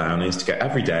first lockdown. I used to go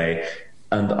every day.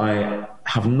 And I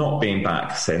have not been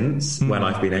back since when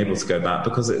I've been able to go back,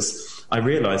 because I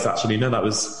realised actually, no, that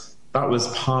was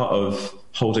part of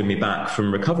holding me back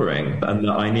from recovering, and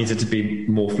that I needed to be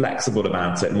more flexible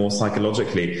about it, more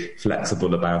psychologically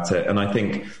flexible about it. And I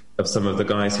think of some of the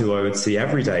guys who I would see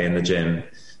every day in the gym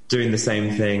doing the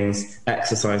same things,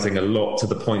 exercising a lot to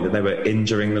the point that they were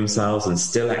injuring themselves and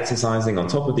still exercising on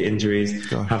top of the injuries,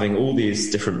 having all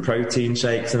these different protein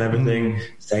shakes and everything,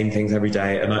 same things every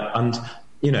day. And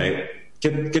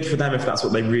good for them if that's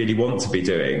what they really want to be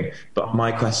doing. But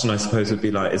my question, I suppose, would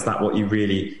be like, is that what you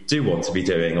really do want to be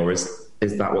doing? Or is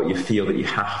that what you feel that you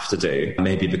have to do?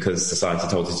 Maybe because society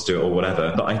told you to do it or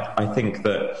whatever. But I think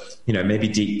that, maybe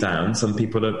deep down, some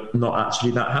people are not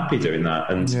actually that happy doing that.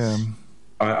 And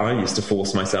I used to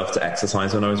force myself to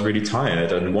exercise when I was really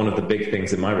tired. And one of the big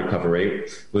things in my recovery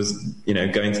was,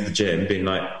 going to the gym, being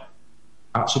like,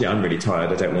 actually, I'm really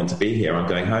tired. I don't want to be here. I'm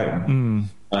going home.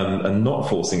 And not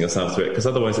forcing yourself to it, because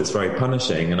otherwise it's very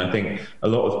punishing. And I think a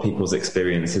lot of people's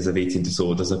experiences of eating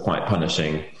disorders are quite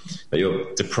punishing, that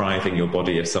you're depriving your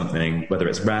body of something, whether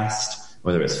it's rest,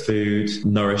 whether it's food,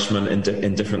 nourishment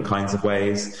in different kinds of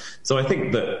ways. So I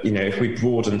think that, if we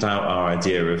broadened out our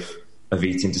idea of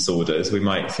eating disorders, we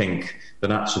might think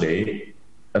that actually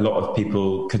a lot of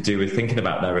people could do with thinking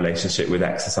about their relationship with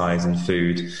exercise and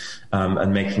food,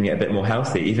 and making it a bit more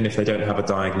healthy, even if they don't have a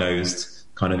diagnosed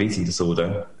kind of eating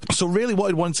disorder. So really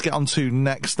what I want to get onto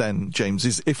next then, James,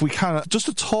 is if we can, just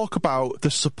to talk about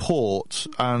the support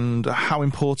and how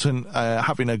important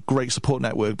having a great support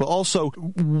network, but also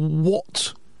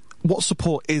what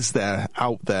support is there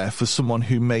out there for someone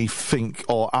who may think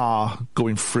or are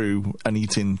going through an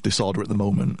eating disorder at the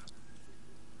moment?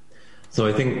 So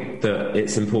I think that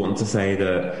it's important to say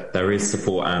that there is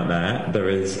support out there. There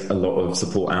is a lot of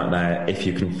support out there if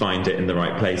you can find it in the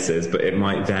right places, but it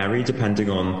might vary depending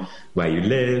on where you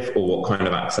live or what kind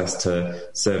of access to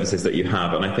services that you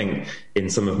have. And I think in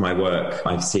some of my work,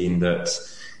 I've seen that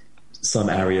some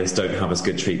areas don't have as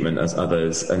good treatment as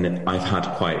others, and I've had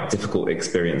quite difficult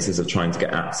experiences of trying to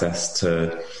get access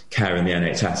to care in the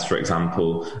NHS, for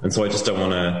example. And so I just don't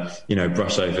want to,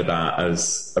 brush over that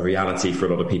as a reality for a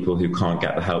lot of people who can't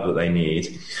get the help that they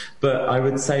need. But I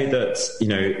would say that,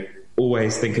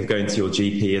 always think of going to your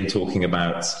GP and talking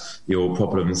about your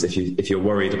problems if you're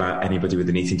worried about anybody with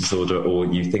an eating disorder, or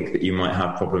you think that you might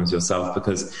have problems yourself,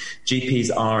 because GPs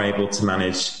are able to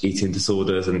manage eating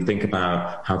disorders and think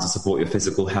about how to support your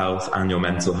physical health and your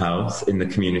mental health in the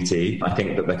community. I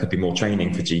think that there could be more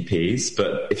training for GPs,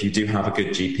 but if you do have a good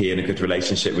GP and a good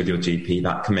relationship with your GP,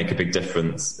 that can make a big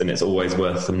difference, and it's always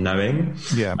worth them knowing.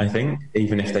 Yeah. I think,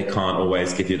 even if they can't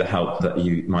always give you the help that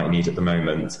you might need at the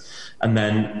moment. And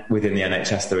then within the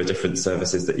NHS, there are different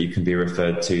services that you can be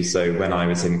referred to. So when I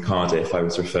was in Cardiff, I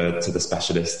was referred to the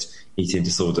specialist eating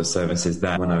disorder services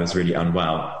there when I was really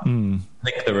unwell. I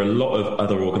think there are a lot of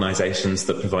other organisations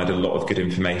that provide a lot of good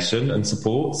information and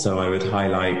support. So I would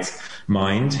highlight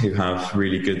Mind, who have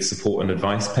really good support and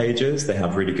advice pages. They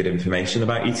have really good information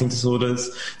about eating disorders.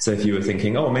 So if you were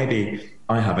thinking, maybe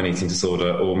I have an eating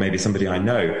disorder, or maybe somebody I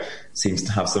know seems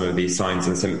to have some of these signs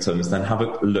and symptoms, then have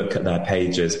a look at their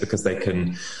pages, because they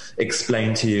can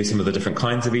explain to you some of the different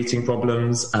kinds of eating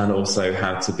problems, and also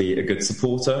how to be a good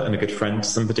supporter and a good friend to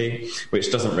somebody,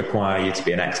 which doesn't require you to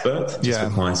be an expert. It just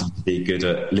requires you to be good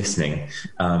at listening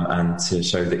and to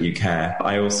show that you care.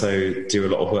 I also do a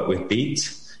lot of work with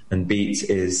Beat, and Beat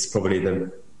is probably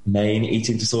the main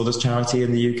eating disorders charity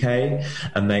in the UK,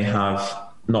 and they have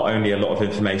not only a lot of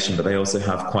information, but they also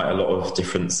have quite a lot of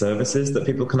different services that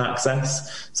people can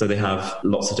access. So they have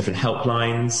lots of different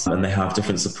helplines, and they have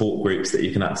different support groups that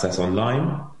you can access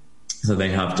online. So they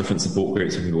have different support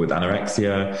groups for people with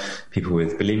anorexia, people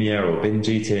with bulimia or binge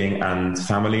eating, and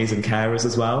families and carers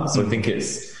as well. So I think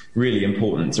it's really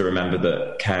important to remember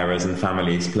that carers and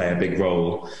families play a big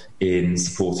role in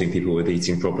supporting people with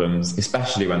eating problems,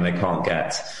 especially when they can't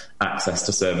get access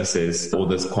to services, or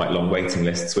there's quite long waiting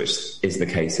lists, which is the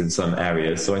case in some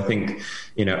areas. So I think,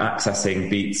 accessing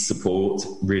Beat's support,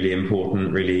 really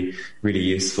important, really, really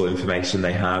useful information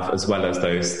they have, as well as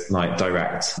those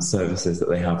direct services that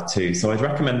they have too. So I'd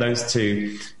recommend those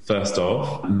two first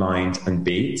off, Mind and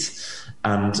Beat,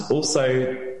 and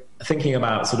also thinking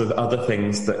about sort of other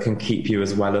things that can keep you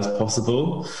as well as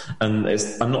possible. And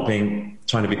I'm not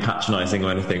trying to be patronising or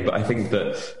anything, but I think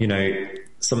that,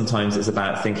 sometimes it's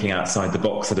about thinking outside the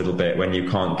box a little bit when you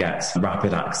can't get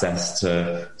rapid access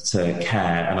to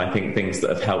care. And I think things that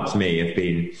have helped me have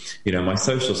been, my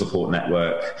social support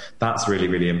network. That's really,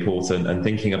 really important. And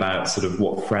thinking about sort of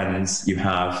what friends you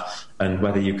have and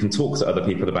whether you can talk to other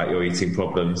people about your eating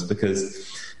problems, because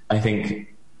I think,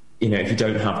 if you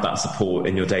don't have that support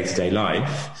in your day-to-day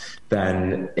life,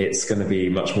 then it's going to be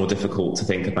much more difficult to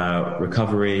think about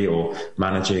recovery or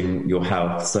managing your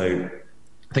health. So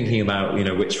thinking about,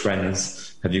 which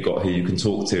friends have you got who you can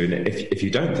talk to? And if you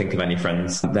don't think of any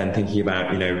friends, then thinking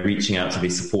about, reaching out to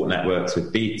these support networks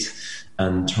with Beat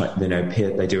and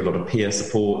they do a lot of peer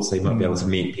support. So you might be able to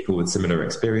meet people with similar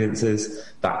experiences.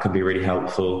 That can be really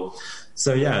helpful.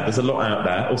 So there's a lot out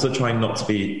there. Also trying not to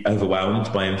be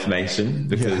overwhelmed by information,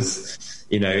 because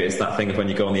it's that thing of when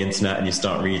you go on the internet and you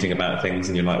start reading about things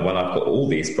and you're like, well, I've got all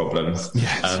these problems.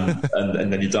 Yes.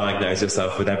 And then you diagnose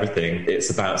yourself with everything. It's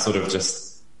about sort of just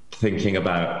thinking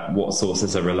about what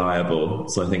sources are reliable.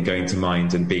 So I think going to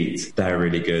Mind and Beat, they're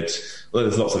really good. Well,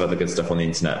 there's lots of other good stuff on the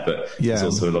internet, but there's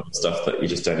also a lot of stuff that you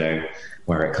just don't know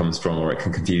where it comes from, or it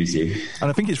can confuse you. And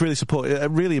I think it's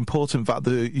really important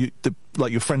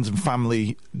that your friends and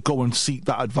family go and seek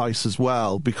that advice as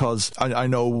well, because I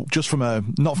know just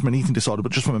not from an eating disorder,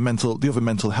 but just from the other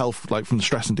mental health, like from the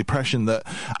stress and depression, that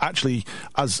actually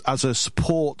as a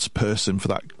support person for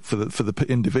the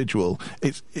individual,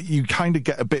 you kind of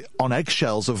get a bit on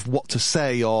eggshells of what to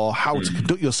say or how to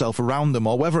conduct yourself around them,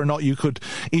 or whether or not you could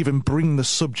even bring the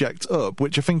subject up,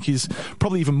 which I think is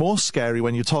probably even more scary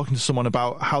when you're talking to someone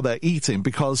about how they're eating,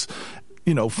 because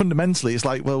fundamentally it's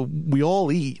like, well, we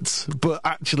all eat, but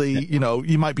actually,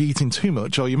 you might be eating too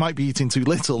much, or you might be eating too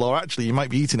little, or actually you might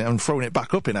be eating it and throwing it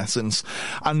back up, in essence.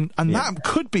 And that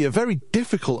could be a very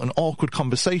difficult and awkward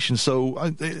conversation. So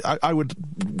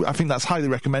I think that's highly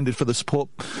recommended for the support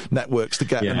networks to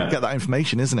get that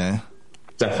information, isn't it?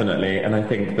 Definitely. And I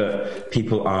think that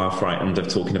people are frightened of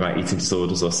talking about eating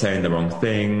disorders or saying the wrong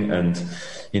thing. And,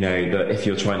 that if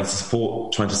you're trying to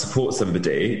support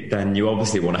somebody, then you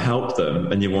obviously want to help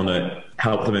them, and you want to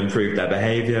help them improve their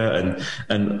behavior, and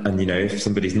if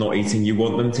somebody's not eating, you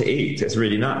want them to eat. It's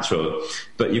really natural,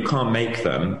 but you can't make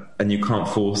them and you can't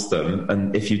force them,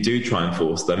 and if you do try and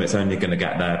force them, it's only going to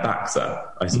get their backs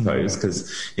up, I suppose,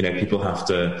 because people have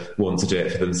to want to do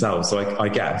it for themselves. So I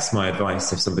guess my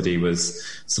advice, if somebody was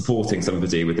supporting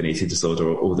somebody with an eating disorder,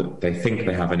 or that they think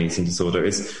they have an eating disorder,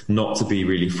 is not to be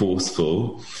really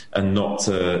forceful, and not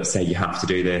to say you have to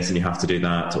do this and you have to do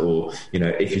that, or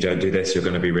if you don't do this, you're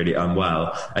going to be really unwell.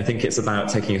 I think it's about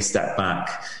taking a step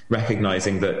back,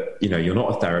 recognizing that you're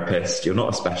not a therapist, you're not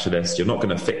a specialist, you're not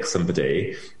going to fix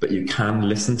somebody, but you can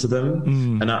listen to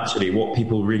them. And actually what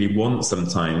people really want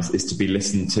sometimes is to be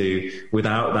listened to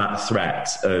without that threat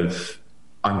of,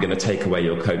 I'm going to take away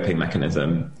your coping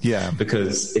mechanism. Yeah.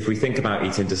 Because if we think about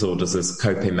eating disorders as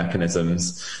coping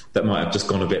mechanisms that might have just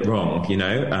gone a bit wrong,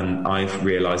 and I've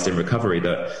realized in recovery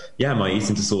that, my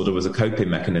eating disorder was a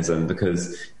coping mechanism,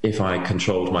 because if I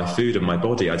controlled my food and my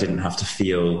body, I didn't have to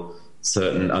feel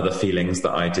certain other feelings that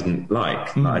I didn't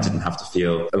like. I didn't have to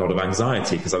feel a lot of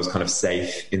anxiety because I was kind of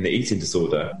safe in the eating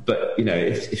disorder. But,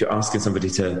 if you're asking somebody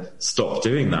to stop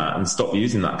doing that and stop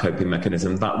using that coping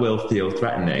mechanism, that will feel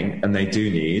threatening, and they do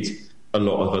need a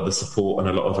lot of other support and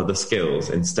a lot of other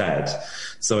skills instead.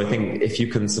 So I think if you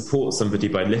can support somebody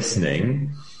by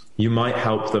listening, you might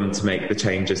help them to make the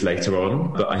changes later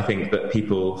on. But I think that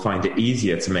people find it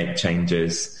easier to make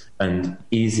changes and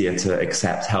easier to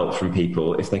accept help from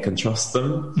people if they can trust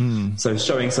them. So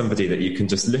showing somebody that you can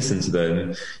just listen to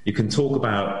them, you can talk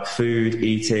about food,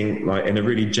 eating, like in a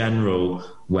really general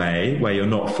way, where you're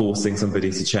not forcing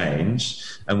somebody to change,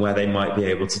 and where they might be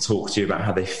able to talk to you about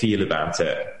how they feel about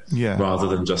it, rather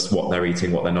than just what they're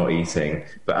eating, what they're not eating,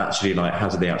 but actually like, how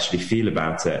do they actually feel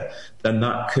about it? Then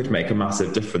that could make a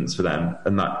massive difference for them,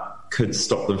 and that could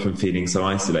stop them from feeling so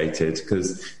isolated,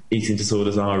 because eating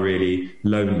disorders are really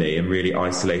lonely and really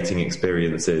isolating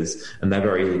experiences, and they're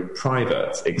very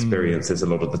private experiences a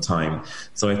lot of the time.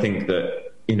 So I think that,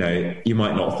 you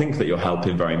might not think that you're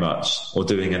helping very much or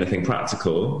doing anything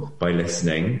practical by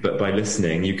listening, but by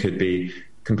listening, you could be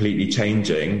completely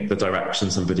changing the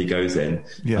direction somebody goes in,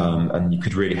 and you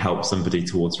could really help somebody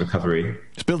towards recovery.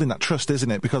 It's building that trust, isn't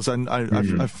it? Because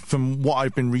I've, from what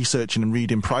I've been researching and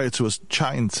reading prior to us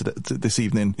chatting to this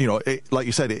evening, like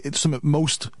you said, it's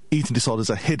most eating disorders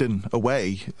are hidden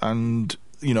away, and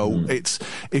it's,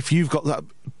 if you've got that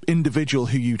individual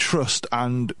who you trust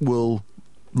and will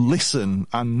listen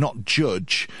and not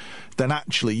judge, then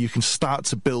actually you can start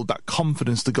to build that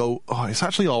confidence to go, it's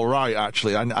actually all right,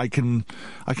 actually, and I can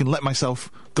let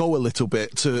myself go a little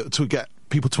bit to get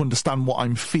people to understand what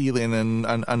I'm feeling,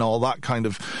 and all that kind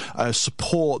of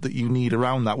support that you need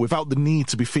around that, without the need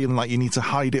to be feeling like you need to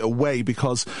hide it away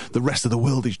because the rest of the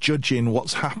world is judging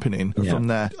what's happening from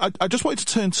there. I just wanted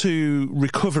to turn to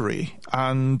recovery,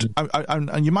 and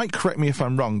and you might correct me if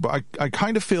I'm wrong, but I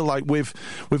kind of feel like with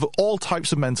all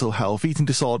types of mental health, eating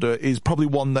disorder is probably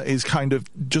one that is kind of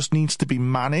just needs to be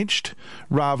managed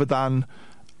rather than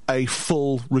a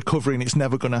full recovery, and it's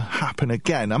never going to happen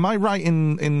again. Am I right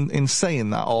in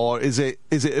saying that, or is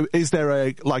there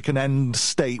an end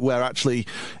state where actually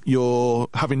you're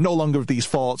having no longer of these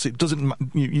thoughts? It doesn't,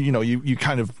 you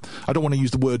kind of, I don't want to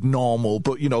use the word normal,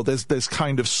 but there's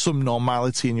kind of some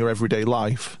normality in your everyday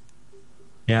life.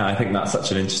 Yeah, I think that's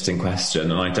such an interesting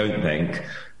question, and I don't think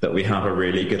that we have a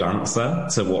really good answer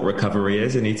to what recovery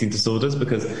is in eating disorders,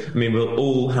 because, we'll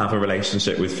all have a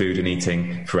relationship with food and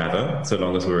eating forever, so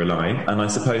long as we're alive. And I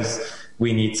suppose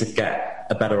we need to get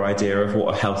a better idea of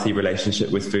what a healthy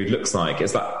relationship with food looks like.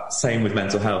 It's that same with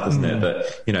mental health, isn't it?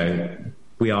 That,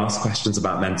 we ask questions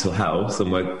about mental health,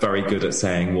 and we're very good at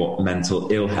saying what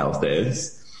mental ill health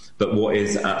is. But what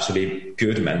is actually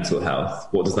good mental health?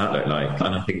 What does that look like?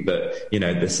 And I think that,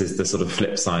 this is the sort of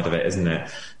flip side of it, isn't it?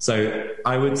 So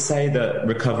I would say that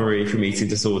recovery from eating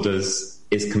disorders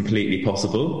is completely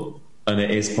possible. And it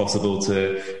is possible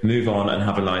to move on and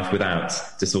have a life without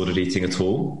disordered eating at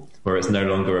all, where it's no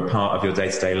longer a part of your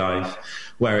day-to-day life,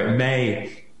 where it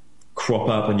may crop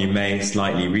up and you may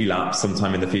slightly relapse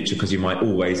sometime in the future, because you might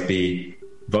always be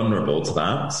vulnerable to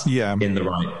that in the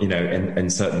right, in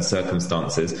certain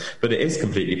circumstances. But it is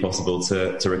completely possible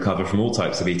to recover from all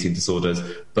types of eating disorders,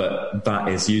 but that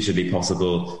is usually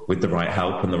possible with the right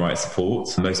help and the right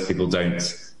support. Most people don't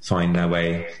find their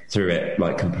way through it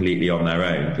completely on their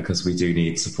own, because we do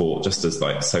need support just as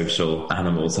social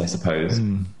animals, I suppose.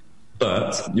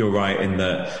 But you're right in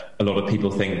that a lot of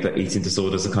people think that eating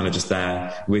disorders are kind of just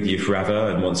there with you forever,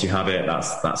 and once you have it,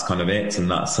 that's kind of it. And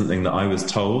that's something that I was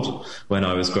told when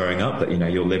I was growing up, that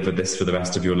you'll live with this for the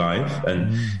rest of your life.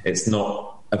 And it's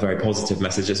not a very positive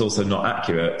message. It's also not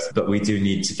accurate, but we do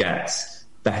need to get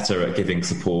better at giving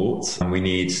support, and we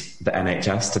need the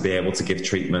NHS to be able to give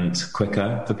treatment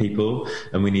quicker for people,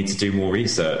 and we need to do more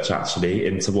research actually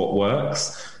into what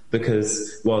works,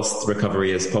 because whilst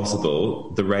recovery is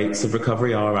possible, the rates of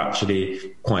recovery are actually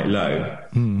quite low.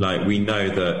 Like, we know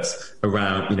that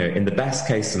around, in the best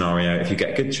case scenario, if you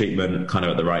get good treatment kind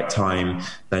of at the right time,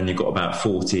 then you've got about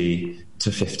 40 to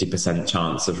 50%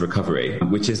 chance of recovery,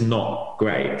 which is not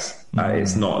great.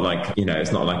 It's not like,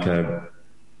 it's not like a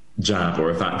jab or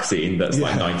a vaccine that's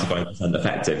like 95%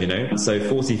 effective, So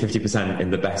 40-50%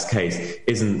 in the best case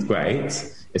isn't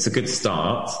great. It's a good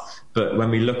start. But when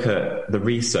we look at the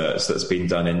research that's been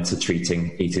done into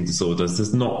treating eating disorders,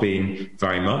 there's not been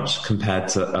very much compared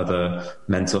to other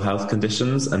mental health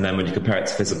conditions. And then when you compare it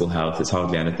to physical health, it's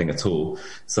hardly anything at all.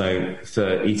 So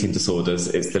for eating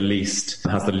disorders, has the least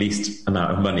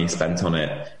amount of money spent on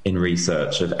it in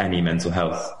research of any mental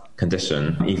health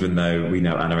condition, even though we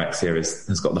know anorexia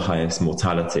has got the highest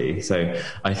mortality. So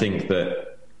I think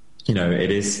that,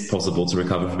 it is possible to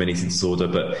recover from an eating disorder,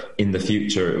 but in the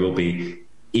future it will be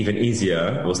even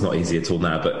easier. Well, it's not easy at all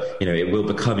now, but it will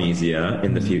become easier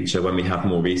in the future when we have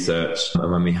more research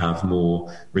and when we have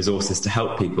more resources to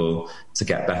help people to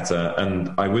get better. And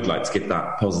I would like to give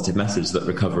that positive message that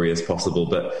recovery is possible.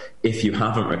 But if you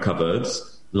haven't recovered,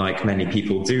 like many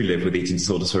people do live with eating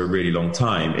disorders for a really long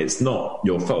time, it's not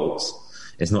your fault.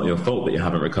 It's not your fault that you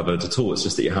haven't recovered at all. It's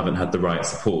just that you haven't had the right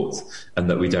support and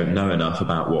that we don't know enough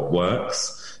about what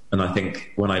works. And I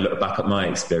think when I look back at my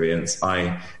experience,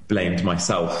 I blamed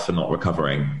myself for not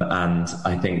recovering. And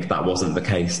I think that wasn't the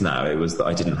case now. It was that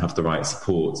I didn't have the right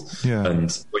support. Yeah.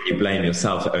 And when you blame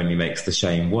yourself, it only makes the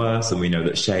shame worse. And we know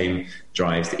that shame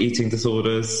drives the eating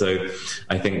disorders. So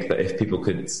I think that if people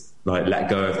could let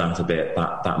go of that a bit,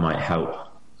 that might help.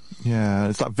 Yeah,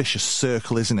 it's that vicious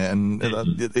circle, isn't it? And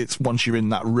it's once you're in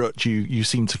that rut, you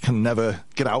seem to can never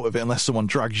get out of it unless someone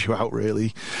drags you out,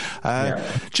 really.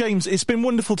 James, it's been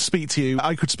wonderful to speak to you.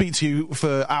 I could speak to you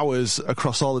for hours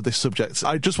across all of this subject.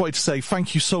 I just wanted to say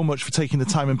thank you so much for taking the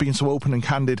time and being so open and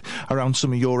candid around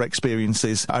some of your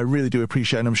experiences. I really do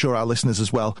appreciate it, and I'm sure our listeners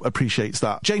as well appreciates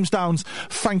that. James Downs,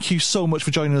 thank you so much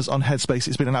for joining us on Headspace.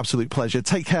 It's been an absolute pleasure.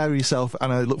 Take care of yourself,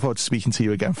 and I look forward to speaking to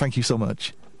you again. Thank you so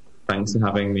much. Thanks for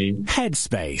having me.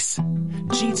 Headspace,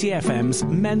 GTFM's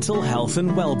mental health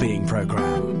and wellbeing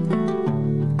programme.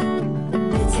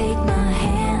 Take my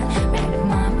hand, make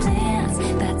my plans,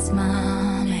 that's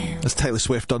my man. That's Taylor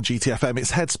Swift on GTFM.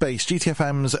 It's Headspace,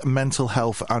 GTFM's mental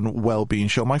health and wellbeing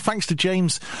show. My thanks to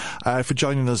James for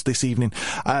joining us this evening.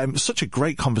 Such a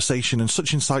great conversation and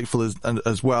such insightful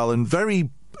as well, and very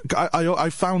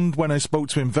I found when I spoke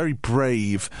to him very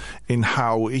brave in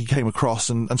how he came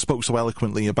across and spoke so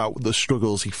eloquently about the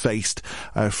struggles he faced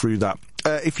through that.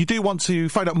 If you do want to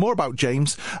find out more about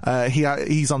James,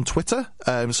 he's on Twitter,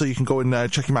 so you can go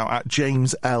and check him out at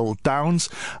James L. Downs,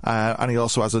 and he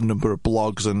also has a number of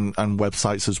blogs and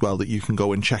websites as well that you can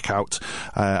go and check out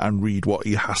and read what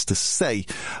he has to say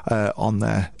on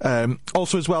there.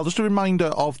 Also as well, just a reminder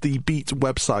of the Beat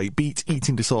website,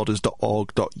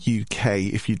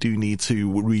 beateatingdisorders.org.uk, if you do need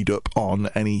to read up on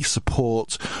any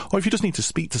support, or if you just need to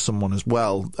speak to someone as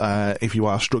well, if you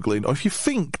are struggling, or if you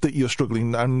think that you're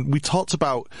struggling. And we talked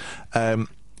about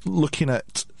looking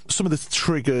at some of the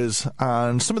triggers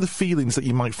and some of the feelings that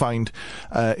you might find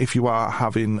if you are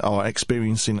having or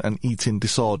experiencing an eating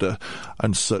disorder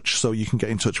and such. So you can get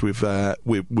in touch with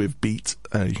Beat.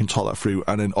 You can talk that through,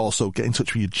 and then also get in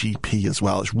touch with your GP as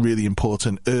well. It's really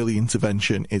important. Early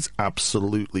intervention is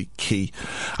absolutely key.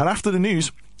 And after the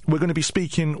news, we're going to be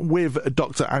speaking with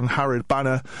Dr. Angharad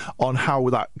Bana on how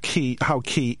key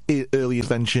early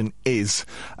intervention is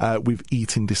with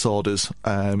eating disorders.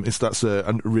 That's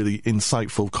a really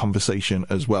insightful conversation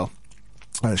as well.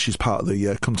 She's part of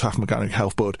the Come to Afghanistan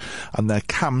Health Board and their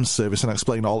CAMS service, and I'll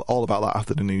explain all about that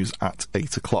after the news at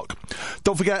 8 o'clock.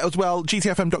 Don't forget as well,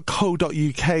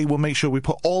 gtfm.co.uk will make sure we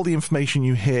put all the information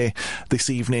you hear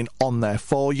this evening on there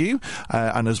for you,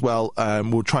 and as well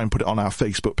we'll try and put it on our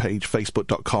Facebook page,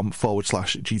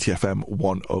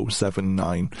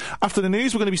 facebook.com/GTFM1079. After the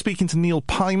news, we're going to be speaking to Neil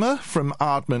Pimer from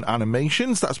Aardman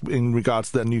Animations. That's in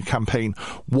regards to their new campaign,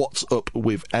 What's Up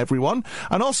With Everyone.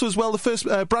 And also as well, the first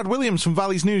Brad Williams from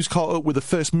Valley's News caught up with the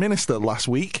First Minister last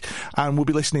week, and we'll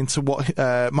be listening to what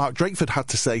Mark Drakeford had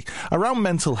to say around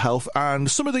mental health and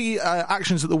some of the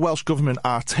actions that the Welsh Government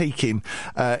are taking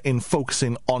in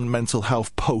focusing on mental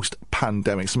health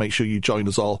post-pandemic. So make sure you join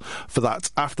us all for that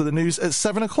after the news at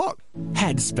 7 o'clock.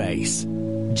 Headspace,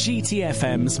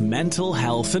 GTFM's mental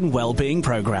health and wellbeing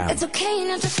programme. It's okay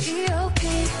not to feel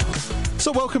okay.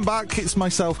 So welcome back. It's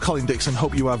myself, Colin Dixon.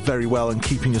 Hope you are very well and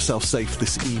keeping yourself safe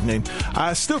this evening.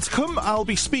 Still to come, I'll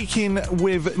be speaking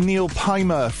with Neil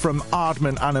Pimer from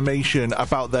Aardman Animation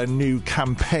about their new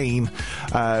campaign,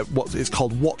 what it's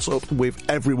called What's Up With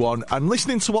Everyone, and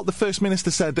listening to what the First Minister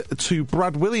said to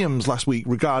Brad Williams last week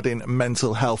regarding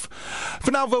mental health. For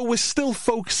now, though, we're still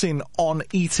focusing on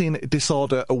Eating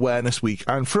Disorder Awareness Week,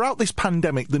 and throughout this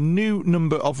pandemic, the new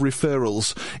number of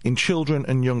referrals in children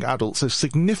and young adults has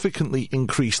significantly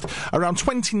increased, around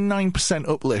 29%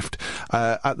 uplift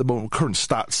at the moment, current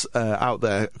stats out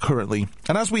there currently.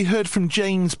 And as we heard from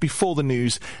James before the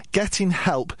news, getting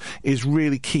help is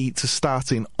really key to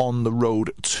starting on the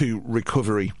road to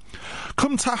recovery.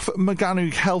 Cumtaff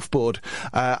Maganu Health Board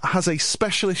has a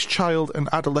specialist child and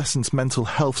adolescent mental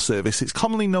health service. It's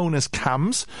commonly known as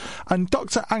CAMS, and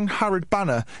Dr. Angharad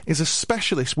Banner is a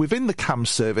specialist within the CAMS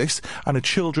service and a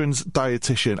children's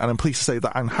dietitian. And I'm pleased to say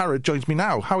that Angharad joins me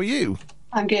now. How are you?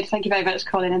 I'm good. Thank you very much,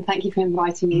 Colin, and thank you for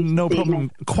inviting me. No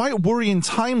problem. Quite worrying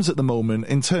times at the moment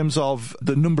in terms of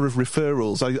the number of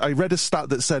referrals. I read a stat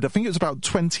that said, I think it was about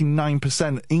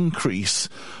 29% increase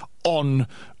on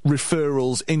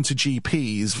referrals into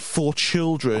GPs for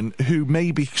children who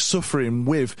may be suffering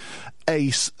with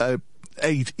a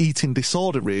eating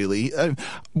disorder, really.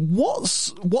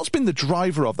 What's been the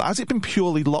driver of that? Has it been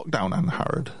purely lockdown,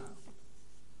 Angharad?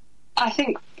 I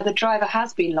think the driver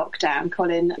has been locked down,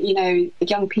 Colin. You know,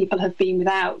 young people have been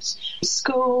without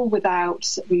school,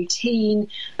 without routine,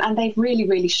 and they've really,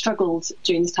 really struggled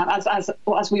during this time,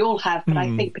 as we all have, but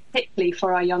I think particularly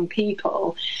for our young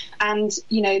people. And,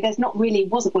 you know,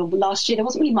 last year there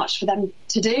wasn't really much for them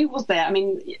to do, was there? I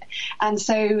mean, and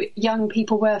so young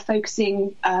people were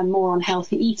focusing more on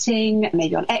healthy eating,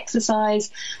 maybe on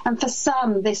exercise, and for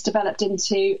some this developed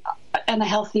into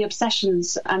unhealthy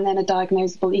obsessions and then a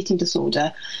diagnosable eating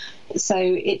disorder. So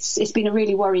it's been a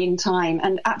really worrying time,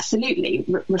 and absolutely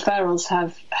referrals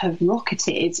have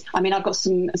rocketed. I mean, I've got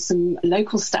some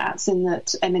local stats in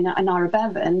that in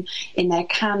Bevan, in their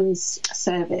CAMS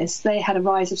service, they had a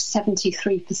rise of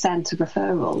 73% of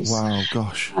referrals. Wow,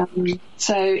 gosh.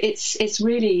 So it's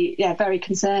really very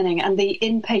concerning. And the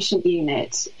inpatient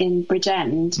unit in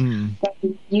Bridgend,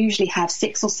 they usually have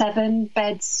 6 or 7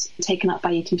 beds taken up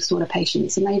by eating disorder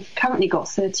patients, and they've currently got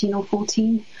 13 or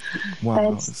 14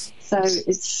 beds. So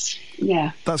it's,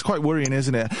 that's quite worrying,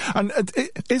 isn't it? And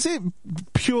is it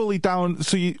purely down,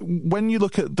 so when you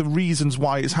look at the reasons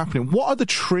why it's happening, what are the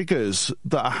triggers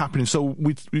that are happening? So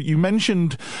you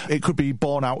mentioned it could be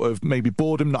born out of maybe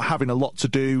boredom, not having a lot to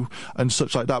do and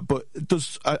such like that, but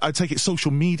I take it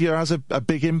social media has a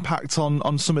big impact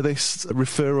on some of this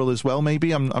referral as well,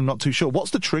 maybe? I'm not too sure.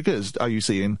 What's the triggers are you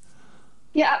seeing?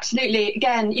 Yeah, absolutely.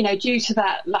 Again, you know, due to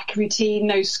that lack of routine,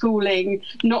 no schooling,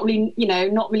 not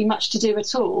really much to do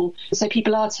at all. So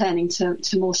people are turning to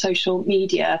more social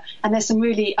media, and there's some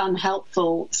really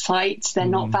unhelpful sites. They're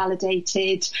not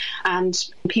validated, and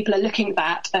people are looking at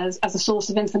that as a source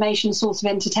of information, source of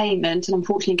entertainment, and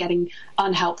unfortunately getting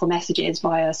unhelpful messages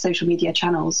via social media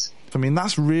channels. I mean,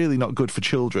 that's really not good for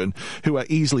children who are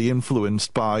easily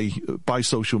influenced by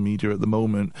social media at the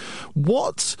moment.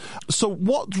 What's the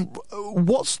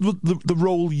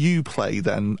role you play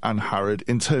then, Angharad,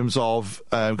 in terms of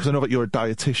because I know that you're a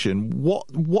dietitian.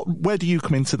 Where do you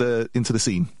come into the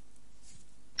scene?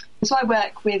 So I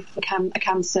work with a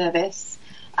CAMS service,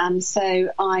 and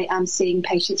so I am seeing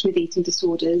patients with eating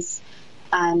disorders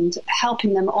and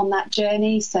helping them on that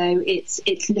journey. So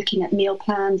it's looking at meal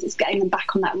plans, it's getting them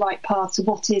back on that right path to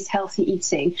what is healthy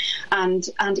eating and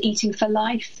eating for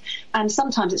life. And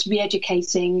sometimes it's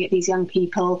re-educating these young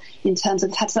people in terms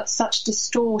of have such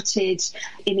distorted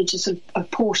images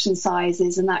of portion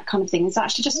sizes and that kind of thing. It's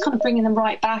actually just kind of bringing them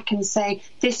right back and say,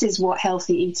 this is what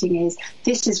healthy eating is,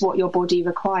 this is what your body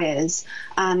requires.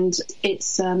 And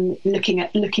it's looking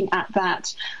at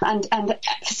that and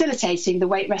facilitating the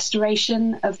weight restoration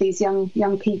of these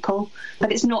young people.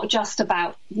 But it's not just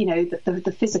about, you know,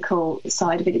 the physical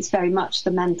side of it. It's very much the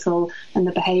mental and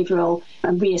the behavioural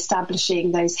and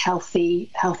re-establishing those healthy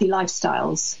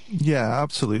lifestyles. Yeah,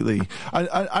 absolutely.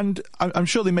 And I'm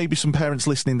sure there may be some parents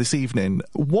listening this evening.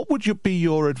 What would be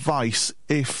your advice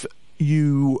if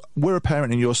you were a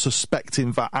parent and you're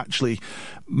suspecting that actually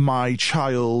my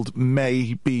child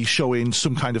may be showing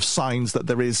some kind of signs that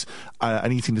there is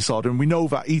an eating disorder? And we know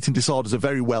that eating disorders are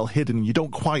very well hidden. You don't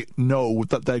quite know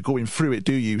that they're going through it,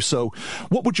 do you? So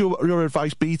what would your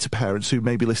advice be to parents who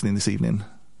may be listening this evening?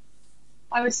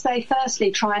 I would say, firstly,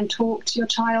 try and talk to your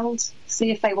child. See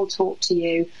if they will talk to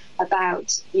you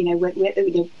about, you know,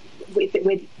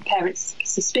 with parents'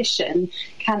 suspicion,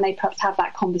 can they perhaps have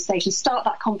that conversation? Start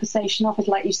that conversation off, as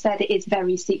like you said, it is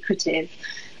very secretive.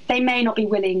 they may not be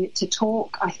willing to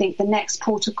talk. I think the next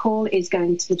protocol is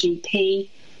going to the GP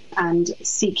and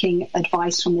seeking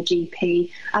advice from the GP,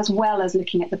 as well as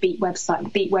looking at the BEAT website. The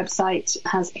BEAT website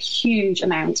has a huge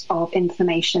amount of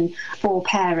information for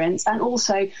parents, and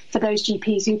also for those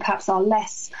GPs who perhaps are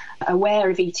less aware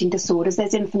of eating disorders.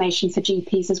 There's information for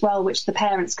GPs as well, which the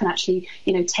parents can actually,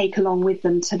 take along with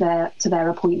them to their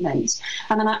appointment.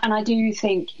 And I do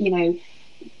think,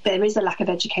 there is a lack of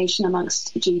education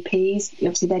amongst GPs.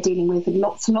 Obviously, they're dealing with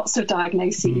lots and lots of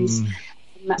diagnoses.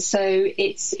 So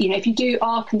it's, if you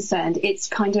are concerned, it's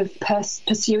kind of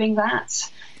pursuing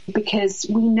that, because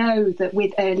we know that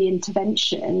with early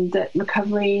intervention that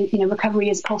recovery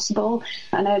is possible,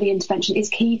 and early intervention is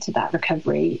key to that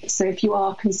recovery. So if you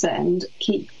are concerned,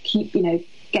 keep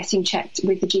getting checked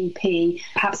with the GP.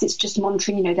 Perhaps it's just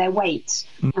monitoring, their weight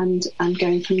and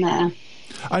going from there.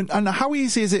 And how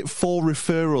easy is it for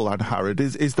referral, Ann-Harrod?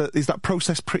 Is that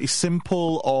process pretty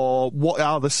simple, or what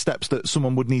are the steps that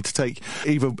someone would need to take,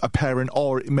 either a parent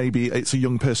or maybe it's a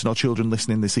young person or children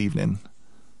listening this evening?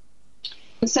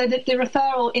 So the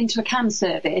referral into a CAM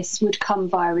service would come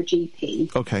via a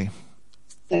GP. Okay.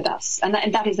 So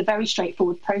that is a very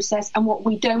straightforward process. And what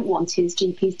we don't want is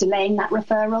GPs delaying that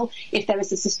referral. If there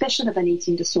is a suspicion of an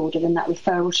eating disorder, then that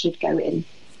referral should go in.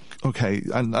 Okay,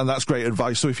 and that's great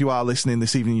advice. So if you are listening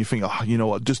this evening, you think, you know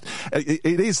what,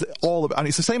 it is all about, and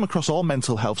it's the same across all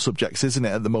mental health subjects, isn't it,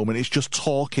 at the moment? It's just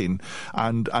talking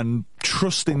and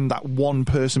trusting that one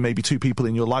person, maybe two people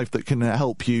in your life that can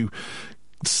help you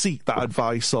seek that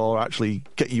advice or actually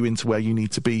get you into where you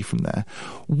need to be from there.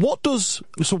 Once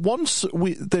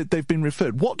they've been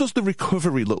referred, what does the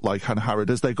recovery look like,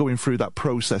 Ann-Harrod, as they're going through that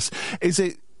process? Is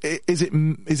it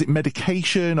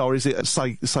medication, or is it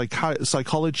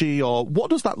psychology, or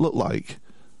what does that look like?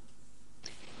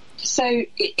 So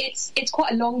it's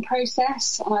quite a long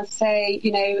process, and I'd say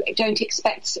don't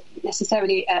expect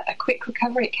necessarily a quick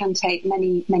recovery. It can take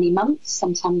many months,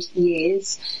 sometimes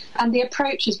years, and the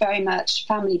approach is very much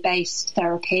family-based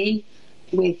therapy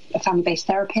with a family-based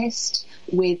therapist,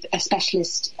 with a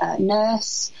specialist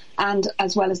nurse, and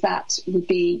as well as that would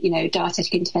be,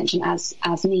 dietetic intervention as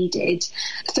needed.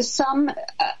 For some,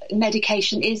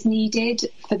 medication is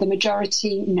needed. For the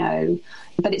majority, no.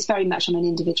 But it's very much on an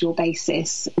individual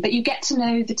basis. But you get to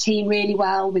know the team really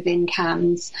well within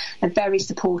CAMS. They're very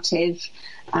supportive,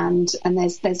 and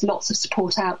there's lots of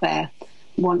support out there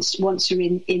once you're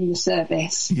in the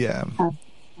service. Yeah.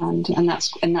 And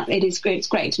it is great. It's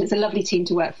great, and it's a lovely team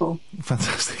to work for.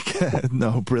 Fantastic.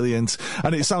 No, brilliant.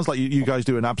 And it sounds like you guys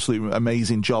do an absolute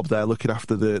amazing job there, looking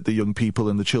after the young people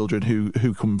and the children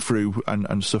who come through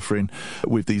and suffering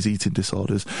with these eating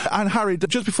disorders. And Harry,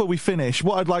 just before we finish,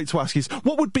 what I'd like to ask is,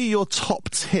 what would be your top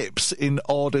tips in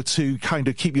order to kind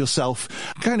of keep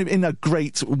yourself kind of in a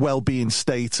great well-being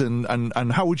state,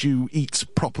 and how would you eat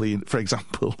properly, for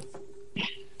example?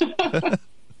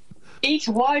 Eat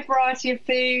a wide variety of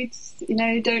foods.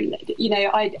 I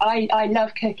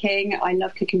love cooking. I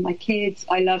love cooking my kids.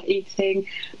 I love eating.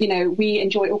 We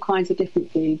enjoy all kinds of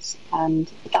different foods, and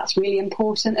that's really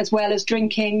important, as well as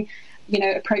drinking,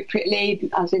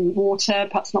 appropriately, as in water,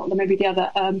 perhaps not maybe the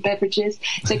other beverages.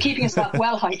 So keeping yourself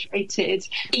well hydrated,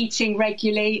 eating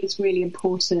regularly is really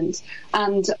important.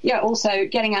 And also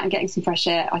getting out and getting some fresh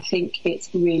air. I think it's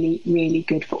really, really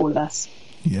good for all of us.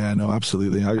 Yeah, no,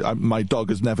 absolutely. My dog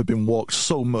has never been walked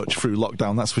so much through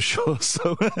lockdown, that's for sure.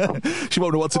 So she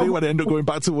won't know what to do when I end up going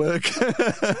back to work.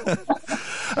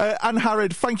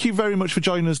 Ann-Harrod, thank you very much for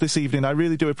joining us this evening. I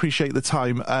really do appreciate the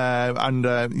time.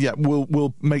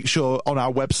 We'll make sure on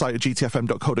our website at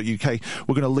gtfm.co.uk,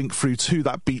 we're going to link through to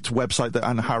that BEAT website that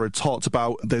Ann-Harrod talked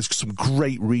about. There's some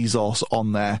great resource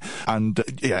on there, and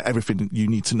everything you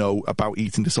need to know about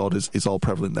eating disorders is all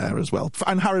prevalent there as well.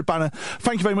 Ann-Harrod Banner,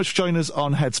 thank you very much for joining us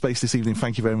on Headspace this evening.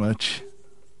 Thank you very much.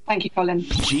 Thank you, Colin.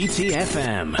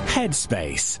 GTFM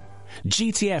Headspace,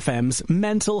 GTFM's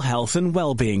mental health and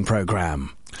wellbeing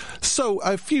programme. So,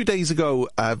 a few days ago,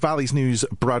 Valley's News'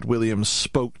 Brad Williams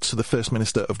spoke to the First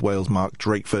Minister of Wales, Mark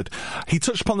Drakeford. He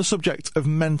touched upon the subject of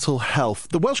mental health.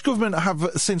 The Welsh Government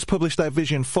have since published their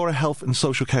vision for a health and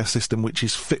social care system which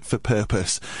is fit for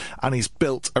purpose, and is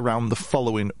built around the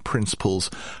following principles.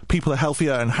 People are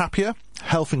healthier and happier.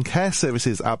 Health and care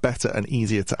services are better and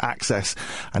easier to access,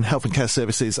 and health and care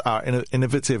services are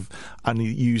innovative and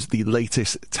use the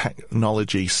latest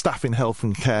technology. Staff in health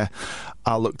and care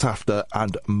are looked after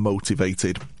and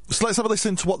motivated. So let's have a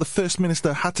listen to what the First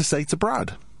Minister had to say to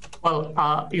Brad. Well,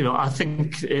 I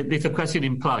think if the question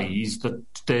implies that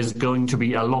there's going to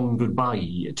be a long goodbye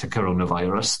to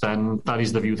coronavirus, then that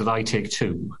is the view that I take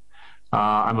too.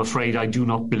 I'm afraid I do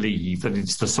not believe that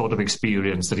it's the sort of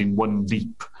experience that in one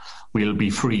leap we'll be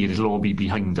free and it'll all be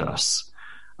behind us.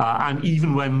 And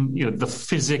even when the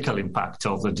physical impact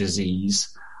of the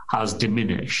disease has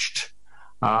diminished,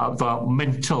 the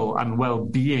mental and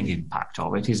well-being impact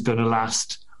of it is going to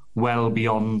last well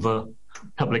beyond the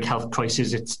public health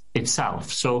crisis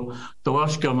itself. So the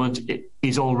Welsh Government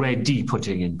is already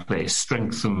putting in place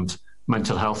strengthened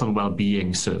mental health and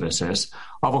well-being services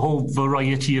of a whole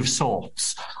variety of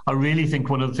sorts. I really think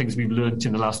one of the things we've learned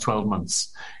in the last 12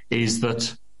 months is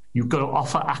that you've got to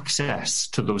offer access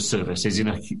to those services in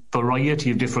a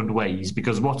variety of different ways,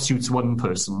 because what suits one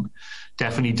person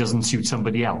definitely doesn't suit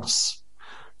somebody else.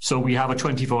 So we have a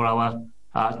 24-hour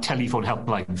telephone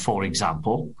helpline, for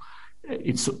example.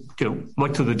 It's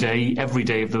right through the day, every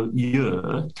day of the year,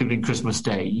 including Christmas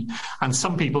Day. And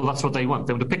some people, that's what they want.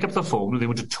 They want to pick up the phone and they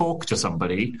want to talk to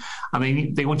somebody,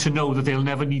 and they want to know that they'll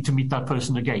never need to meet that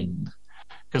person again,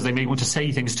 because they may want to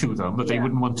say things to them that they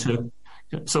wouldn't want to.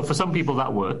 So for some people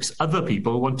that works. Other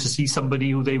people want to see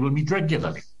somebody who they will meet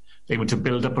regularly. They want to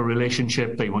build up a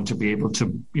relationship. They want to be able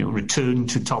to return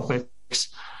to topics.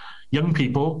 Young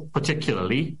people,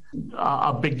 particularly,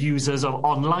 are big users of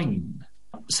online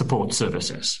support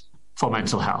services for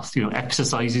mental health.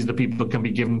 Exercises that people can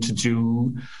be given to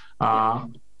do,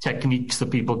 techniques that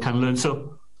people can learn.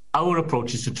 So our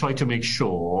approach is to try to make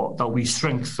sure that we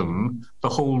strengthen the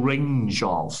whole range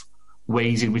of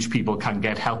ways in which people can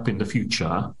get help in the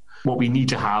future. What we need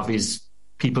to have is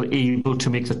people able to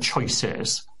make the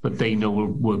choices that they know will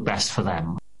work best for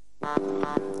them.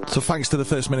 So thanks to the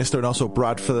First Minister and also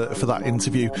Brad for that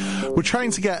interview. We're trying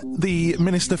to get the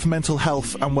Minister for Mental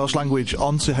Health and Welsh Language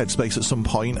onto Headspace at some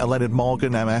point, Eluned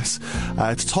Morgan MS,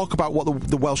 to talk about what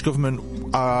the Welsh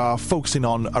Government are focusing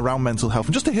on around mental health,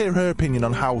 and just to hear her opinion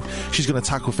on how she's going to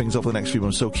tackle things over the next few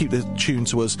months. So keep the tune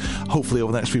to us. Hopefully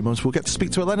over the next few months we'll get to speak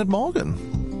to Eluned Morgan.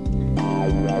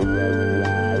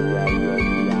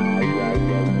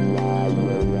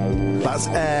 That's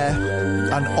Air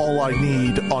and All I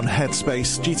Need on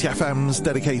Headspace, GTFM's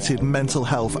dedicated mental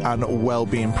health and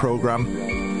wellbeing programme.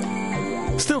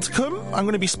 Still to come, I'm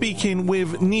going to be speaking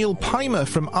with Neil Pimer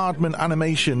from Aardman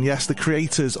Animation. Yes, the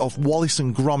creators of Wallace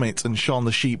and Gromit and Shaun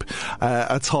the Sheep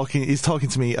is talking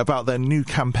to me about their new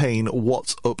campaign,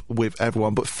 What's Up With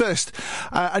Everyone. But first,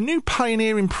 a new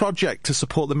pioneering project to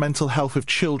support the mental health of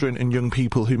children and young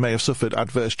people who may have suffered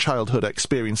adverse childhood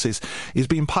experiences is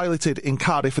being piloted in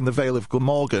Cardiff and the Vale of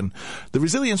Glamorgan. The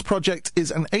Resilience Project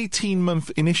is an 18-month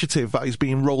initiative that is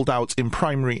being rolled out in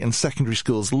primary and secondary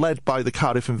schools, led by the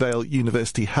Cardiff and Vale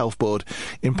University Health Board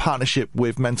in partnership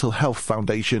with Mental Health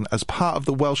Foundation as part of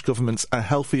the Welsh Government's A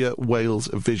Healthier Wales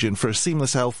vision for a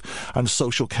seamless health and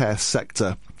social care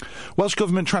sector. Welsh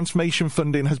Government transformation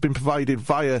funding has been provided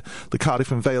via the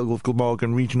Cardiff and Vale of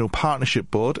Glamorgan Regional Partnership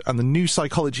Board, and the new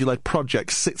psychology-led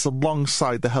project sits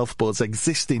alongside the Health Board's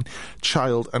existing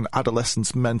child and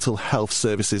adolescent mental health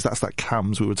services, that's that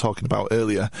CAMS we were talking about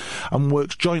earlier, and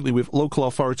works jointly with local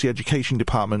authority education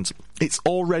departments. It's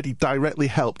already directly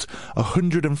helped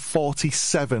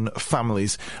 147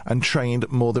 families and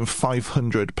trained more than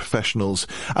 500 professionals.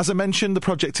 As I mentioned, the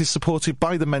project is supported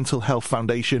by the Mental Health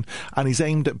Foundation and is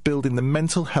aimed at building the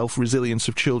mental health resilience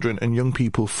of children and young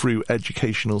people through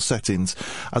educational settings,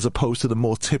 as opposed to the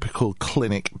more typical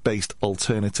clinic-based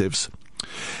alternatives.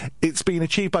 It's been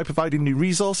achieved by providing new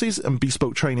resources and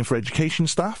bespoke training for education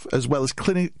staff, as well as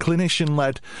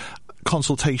clinician-led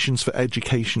consultations for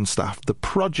education staff. The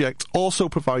project also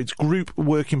provides group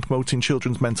work in promoting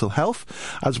children's mental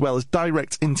health, as well as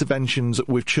direct interventions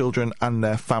with children and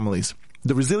their families.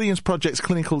 The Resilience Project's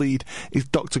clinical lead is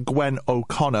Dr. Gwen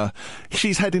O'Connor.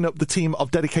 She's heading up the team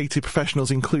of dedicated professionals,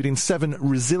 including 7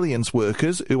 resilience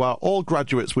workers who are all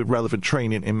graduates with relevant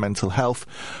training in mental health,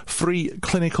 3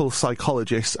 clinical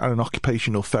psychologists and an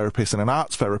occupational therapist and an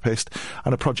arts therapist,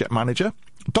 and a project manager.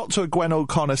 Dr. Gwen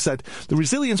O'Connor said the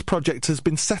Resilience Project has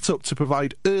been set up to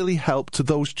provide early help to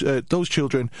those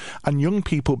children and young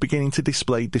people beginning to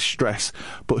display distress,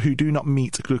 but who do not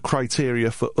meet the criteria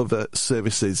for other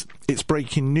services. It's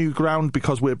breaking new ground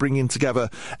because we're bringing together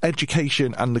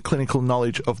education and the clinical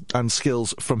knowledge and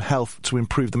skills from health to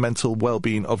improve the mental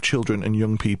well-being of children and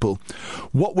young people.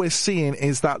 What we're seeing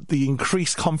is that the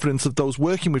increased confidence of those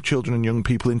working with children and young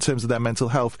people in terms of their mental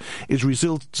health is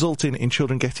resulting in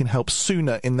children getting help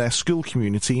sooner in their school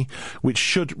community, which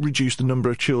should reduce the number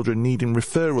of children needing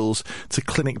referrals to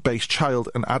clinic-based child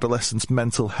and adolescent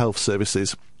mental health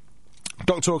services.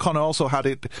 Dr. O'Connor also had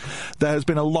it. There has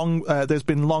long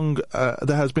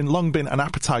been an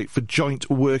appetite for joint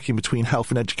working between health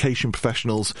and education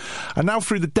professionals, and now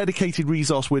through the dedicated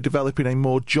resource, we're developing a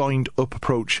more joined-up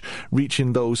approach,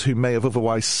 reaching those who may have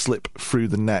otherwise slipped through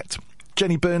the net.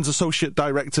 Jenny Burns, Associate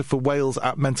Director for Wales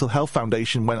at Mental Health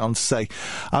Foundation, went on to say,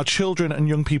 our children and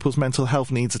young people's mental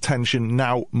health needs attention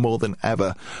now more than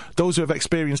ever. Those who have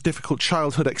experienced difficult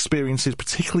childhood experiences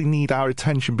particularly need our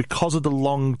attention because of the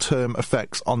long-term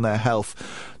effects on their health.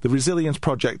 The Resilience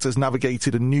Project has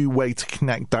navigated a new way to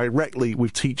connect directly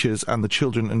with teachers and the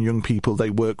children and young people they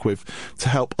work with to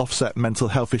help offset mental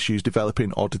health issues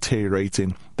developing or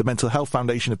deteriorating. The Mental Health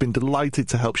Foundation have been delighted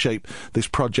to help shape this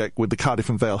project with the Cardiff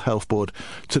and Vale Health Board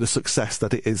to the success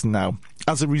that it is now.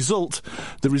 As a result,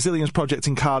 the Resilience Project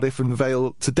in Cardiff and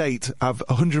Vale to date have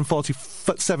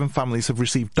 147 families have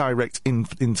received direct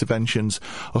interventions.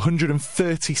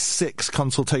 136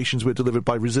 consultations were delivered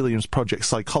by Resilience Project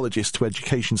psychologists to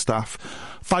education staff.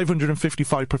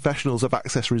 555 professionals have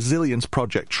accessed Resilience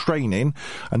Project training,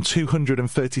 and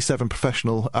 237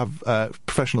 professionals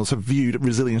have viewed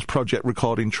Resilience Project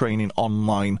recording training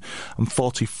online, and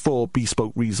 44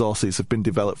 bespoke resources have been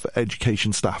developed for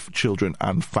education staff, children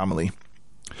and family.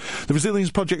 The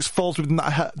Resilience Project falls within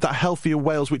that Healthier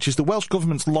Wales, which is the Welsh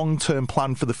Government's long-term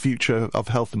plan for the future of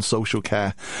health and social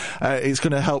care. It's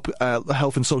going to help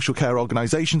health and social care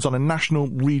organisations on a national,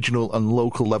 regional and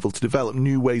local level to develop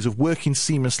new ways of working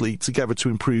seamlessly together to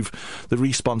improve the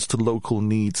response to local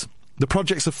needs. The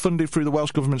projects are funded through the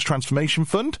Welsh Government's Transformation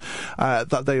Fund,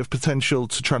 that they have potential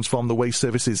to transform the way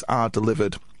services are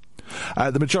delivered.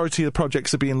 The majority of the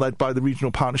projects are being led by the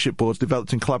regional partnership boards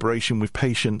developed in collaboration with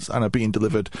patients and are being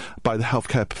delivered by the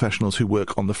healthcare professionals who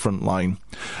work on the front line.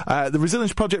 The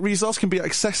Resilience Project resource can be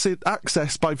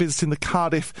accessed by visiting the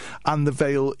Cardiff and the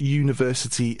Vale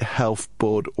University Health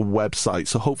Board website.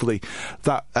 So hopefully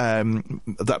that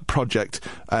project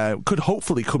could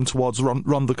hopefully come towards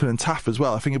Rhondda and Taff as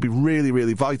well. I think it'd be really,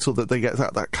 really vital that they get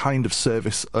that kind of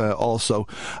service also.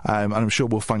 And I'm sure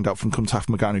we'll find out from Cwmtaff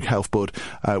Morgannwg Health Board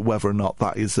whether or not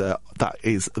that is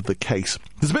the case.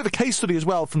 There's a bit of a case study as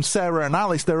well from Sarah and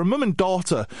Alice. They're a mum and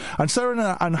daughter, and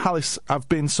Sarah and Alice have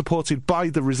been supported by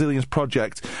the Resilience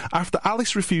Project after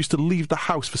Alice refused to leave the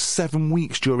house for 7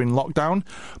 weeks during lockdown.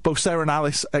 Both Sarah and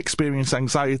Alice experienced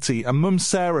anxiety, and mum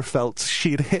Sarah felt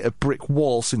she had hit a brick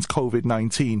wall since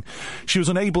COVID-19. She was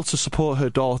unable to support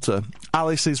her daughter.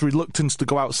 Alice's reluctance to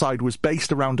go outside was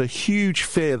based around a huge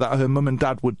fear that her mum and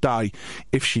dad would die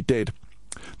if she did.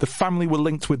 The family were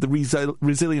linked with the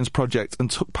Resilience Project and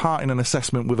took part in an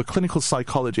assessment with a clinical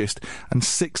psychologist and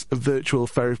 6 virtual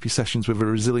therapy sessions with a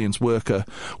resilience worker,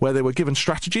 where they were given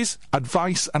strategies,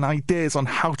 advice and ideas on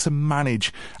how to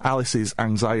manage Alice's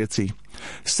anxiety.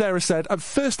 Sarah said, at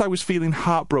first I was feeling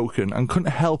heartbroken and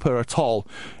couldn't help her at all.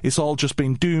 It's all just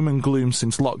been doom and gloom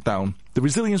since lockdown. The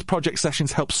Resilience Project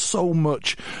sessions helped so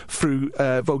much through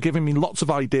giving me lots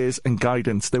of ideas and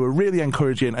guidance. They were really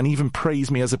encouraging and even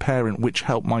praised me as a parent, which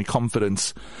helped my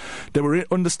confidence. They were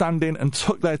understanding and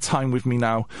took their time with me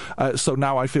now, so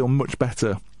now I feel much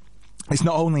better. It's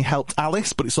not only helped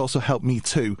Alice, but it's also helped me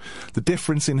too. The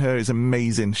difference in her is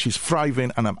amazing. She's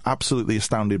thriving, and I'm absolutely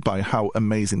astounded by how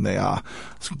amazing they are.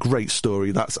 It's a great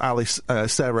story. That's Alice,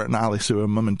 Sarah and Alice, who are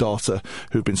mum and daughter,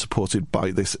 who've been supported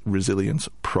by this Resilience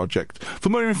Project. For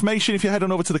more information, if you head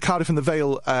on over to the Cardiff and the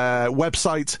Vale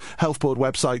website, Health Board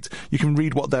website, you can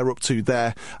read what they're up to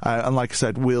there. And like I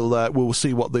said, we'll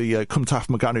see what the Cwmtaff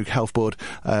Morgannwg Health Board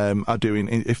are doing,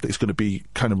 if it's going to be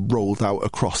kind of rolled out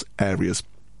across areas.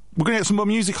 We're going to get some more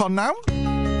music on now.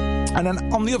 And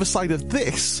then on the other side of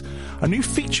this, a new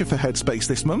feature for Headspace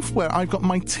this month, where I've got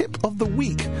my tip of the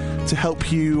week to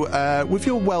help you with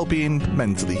your well-being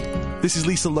mentally. This is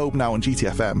Lisa Loeb now on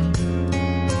GTFM.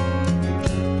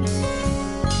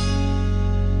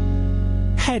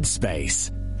 Headspace,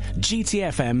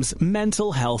 GTFM's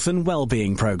mental health and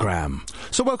wellbeing programme.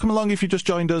 So welcome along if you just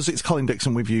joined us. It's Colin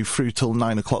Dixon with you through till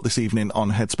 9 o'clock this evening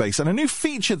on Headspace. And a new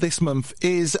feature this month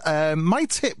is my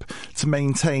tip to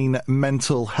maintain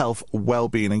mental health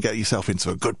wellbeing and get yourself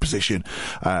into a good position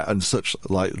and such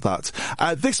like that.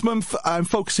 This month I'm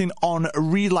focusing on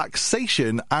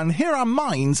relaxation, and here are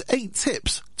mine's 8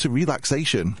 tips to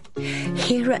relaxation.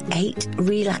 Here are 8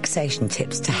 relaxation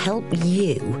tips to help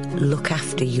you look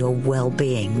after your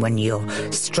well-being when you're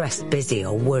stressed, busy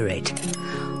or worried.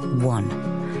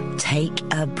 1. Take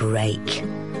a break.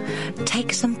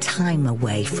 Take some time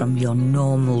away from your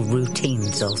normal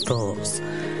routines or thoughts.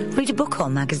 Read a book or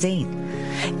magazine,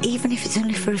 even if it's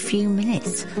only for a few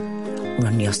minutes.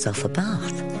 Run yourself a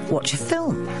bath. Watch a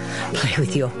film. Play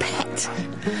with your pet.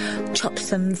 Chop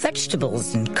some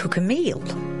vegetables and cook a meal.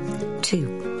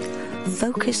 2.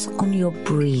 Focus on your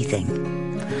breathing.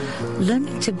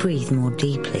 Learning to breathe more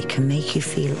deeply can make you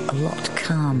feel a lot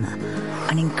calmer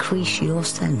and increase your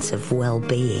sense of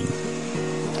well-being.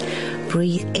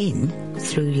 Breathe in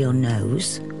through your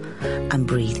nose and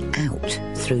breathe out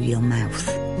through your mouth.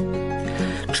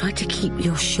 Try to keep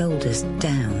your shoulders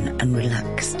down and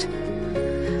relaxed.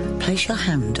 Place your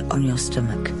hand on your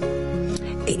stomach.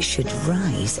 It should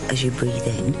rise as you breathe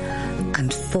in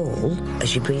and fall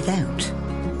as you breathe out.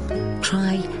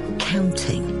 Try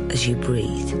counting as you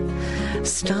breathe.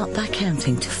 Start by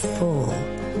counting to 4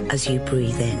 as you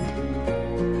breathe in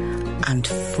and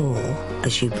 4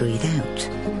 as you breathe out.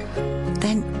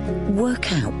 Then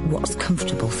work out what's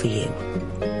comfortable for you.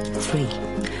 3.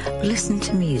 Listen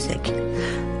to music.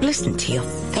 Listen to your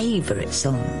favourite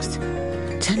songs.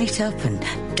 Turn it up and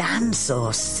dance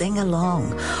or sing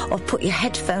along, or put your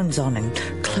headphones on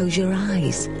and close your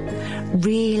eyes.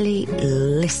 Really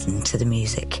listen to the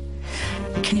music.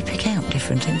 Can you pick out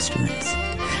different instruments?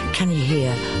 Can you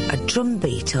hear a drum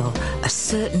beat or a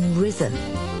certain rhythm?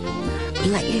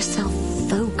 Let yourself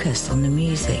focus on the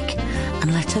music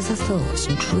and let other thoughts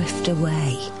drift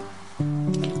away.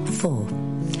 4.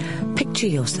 Picture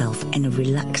yourself in a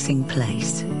relaxing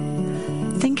place.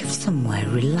 Think of somewhere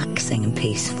relaxing and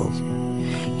peaceful.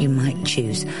 You might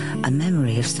choose a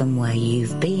memory of somewhere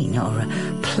you've been or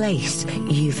a place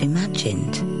you've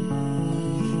imagined.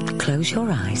 Close your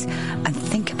eyes and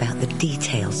think about the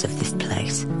details of this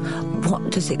place. What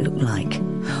does it look like?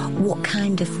 What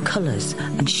kind of colours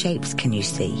and shapes can you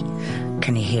see?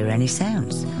 Can you hear any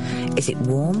sounds? Is it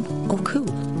warm or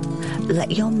cool?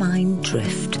 Let your mind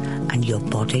drift and your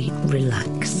body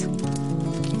relax.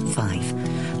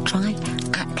 5. Try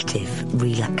active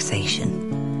relaxation.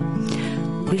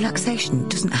 Relaxation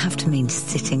doesn't have to mean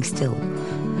sitting still.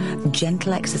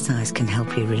 Gentle exercise can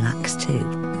help you relax too.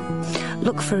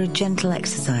 Look for a gentle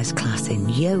exercise class in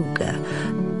yoga,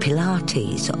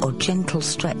 Pilates, or gentle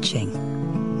stretching.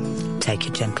 Take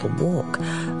a gentle walk,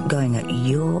 going at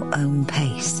your own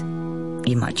pace.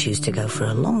 You might choose to go for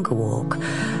a longer walk,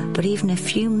 but even a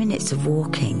few minutes of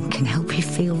walking can help you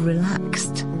feel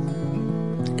relaxed.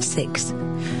 6.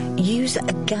 Use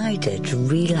a guided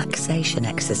relaxation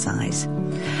exercise.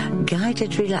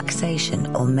 Guided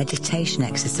relaxation or meditation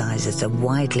exercises are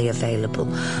widely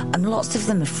available, and lots of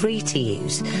them are free to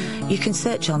use. You can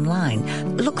search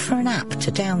online, look for an app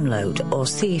to download, or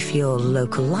see if your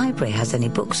local library has any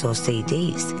books or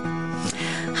CDs.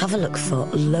 Have a look for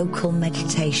local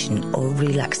meditation or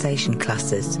relaxation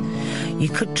classes. You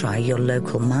could try your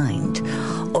local Mind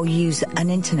or use an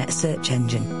internet search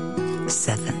engine.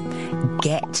 7.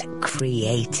 Get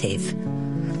creative.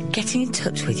 Getting in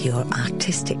touch with your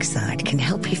artistic side can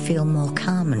help you feel more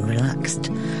calm and relaxed.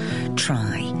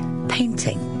 Try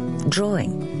painting,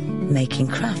 drawing, making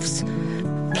crafts,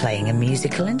 playing a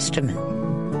musical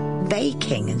instrument,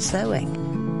 baking and sewing.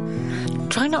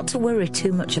 Try not to worry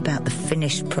too much about the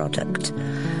finished product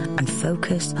and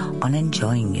focus on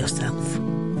enjoying yourself.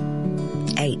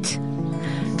 8.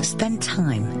 Spend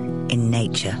time in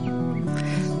nature.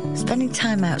 Spending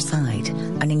time outside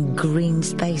and in green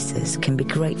spaces can be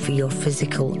great for your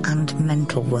physical and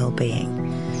mental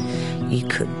well-being. You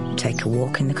could take a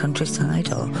walk in the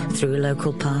countryside or through a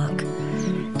local park.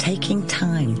 Taking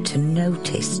time to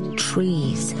notice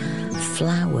trees,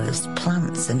 flowers,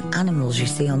 plants and animals you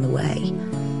see on the way.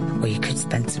 Or you could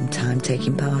spend some time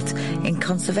taking part in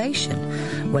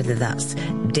conservation, whether that's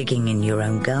digging in your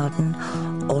own garden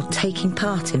or taking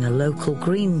part in a local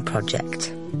green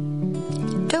project.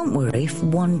 Don't worry if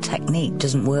one technique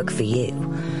doesn't work for you.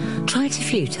 Try it a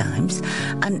few times,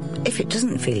 and if it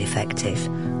doesn't feel effective,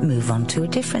 move on to a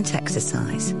different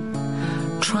exercise.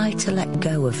 Try to let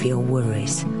go of your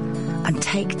worries and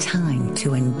take time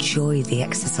to enjoy the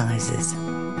exercises.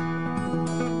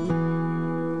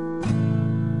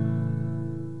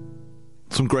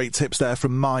 Some great tips there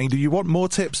from Mind. Do you want more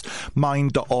tips?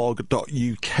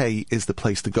 Mind.org.uk is the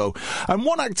place to go. And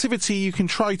one activity you can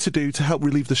try to do to help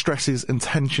relieve the stresses and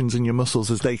tensions in your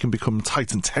muscles as they can become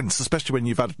tight and tense, especially when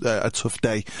you've had a tough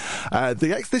day.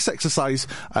 This exercise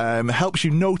helps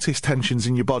you notice tensions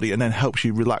in your body and then helps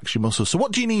you relax your muscles. So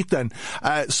what do you need then?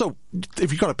 So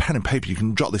if you've got a pen and paper, you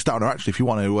can jot this down, or actually if you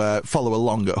want to follow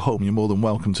along at home, you're more than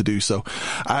welcome to do so.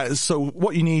 So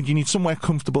what you need somewhere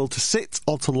comfortable to sit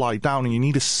or to lie down, and you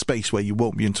need a space where you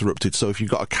won't be interrupted. So if you've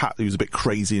got a cat who's a bit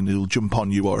crazy and he'll jump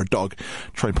on you, or a dog,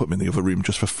 try and put him in the other room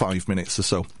just for 5 minutes or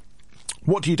so.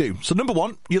 What do? So number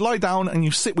 1, you lie down and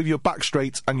you sit with your back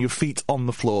straight and your feet on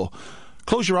the floor.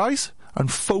 Close your eyes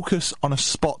and focus on a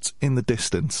spot in the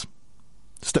distance.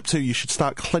 Step 2, you should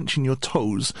start clenching your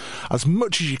toes as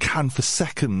much as you can for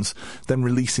seconds, then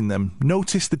releasing them.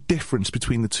 Notice the difference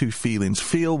between the two feelings.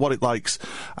 Feel what it likes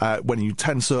when you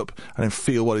tense up, and then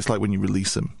feel what it's like when you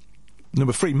release them.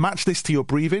 Number 3, match this to your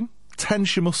breathing.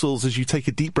 Tense your muscles as you take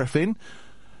a deep breath in,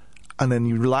 and then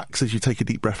you relax as you take a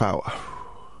deep breath out.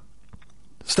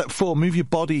 Step 4, move your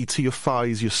body to your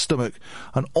thighs, your stomach,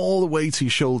 and all the way to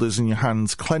your shoulders and your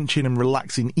hands, clenching and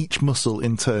relaxing each muscle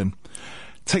in turn.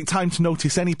 Take time to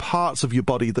notice any parts of your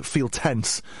body that feel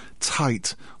tense,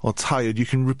 tight, or tired. You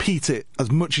can repeat it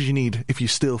as much as you need if you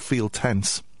still feel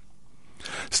tense.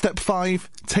 Step 5,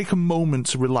 take a moment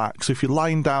to relax. So if you're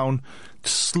lying down,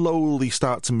 slowly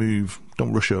start to move.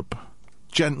 Don't rush up.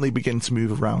 Gently begin to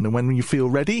move around. And when you feel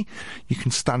ready, you can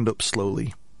stand up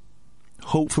slowly.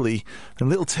 Hopefully, and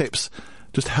little tips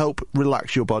just help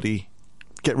relax your body,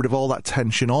 get rid of all that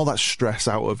tension, all that stress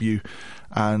out of you,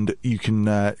 and you can,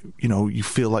 you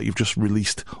feel like you've just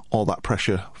released all that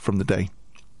pressure from the day.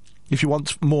 If you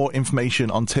want more information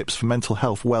on tips for mental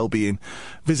health well-being,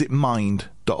 visit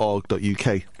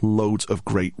mind.org.uk. Loads of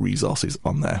great resources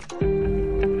on there.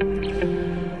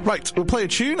 Right, we'll play a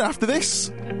tune after this.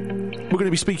 We're going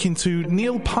to be speaking to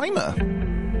Neil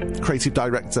Peimer, Creative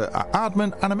Director at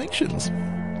Aardman Animations.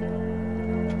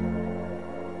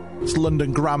 It's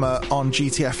London Grammar on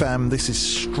GTFM. This is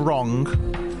Strong.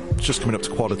 It's just coming up to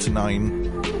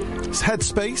 8:45. It's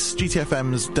Headspace,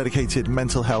 GTFM's dedicated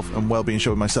mental health and wellbeing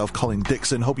show with myself, Colin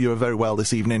Dixon. Hope you are very well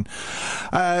this evening.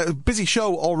 Busy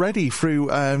show already through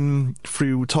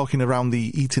talking around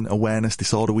the Eating Awareness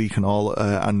Disorder Week and all,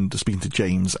 and speaking to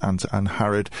James and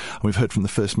Harrod. And we've heard from the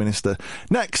First Minister.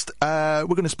 Next, we're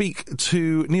going to speak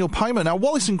to Neil Peimer. Now,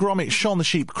 Wallace and Gromit, Shaun the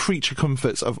Sheep, Creature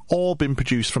Comforts have all been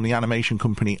produced from the animation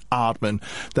company Aardman.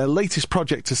 Their latest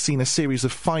project has seen a series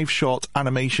of 5 short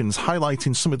animations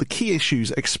highlighting some of the key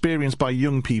issues experienced by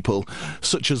young people,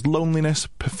 such as loneliness,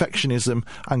 perfectionism,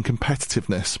 and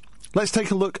competitiveness. Let's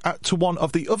take a look to one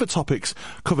of the other topics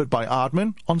covered by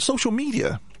Aardman on social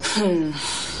media.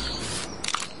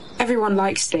 Everyone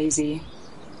likes Daisy.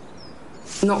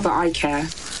 Not that I care.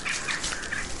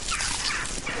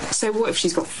 So what if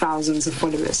she's got thousands of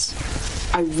followers?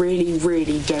 I really,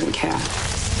 really don't care.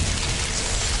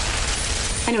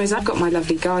 Anyways, I've got my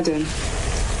lovely garden.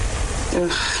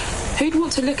 Ugh. Who'd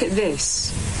want to look at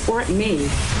this? Or at me?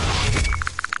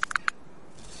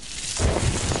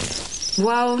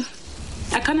 Well,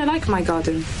 I kind of like my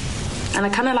garden. And I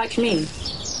kind of like me.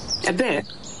 A bit.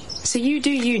 So you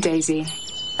do you, Daisy.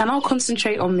 And I'll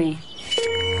concentrate on me.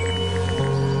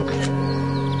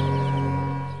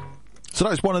 So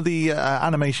that's one of the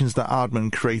animations that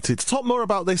Aardman created. To talk more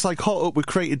about this, I caught up with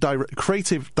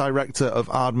creative director of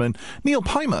Aardman, Neil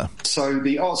Peimer. So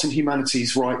the Arts and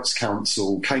Humanities Rights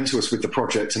Council came to us with the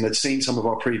project, and they'd seen some of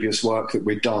our previous work that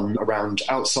we'd done around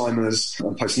Alzheimer's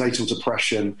and postnatal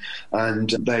depression,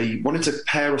 and they wanted to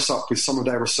pair us up with some of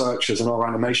their researchers and our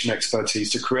animation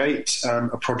expertise to create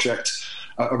a project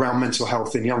around mental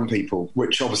health in young people,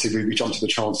 which obviously we jumped at the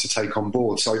chance to take on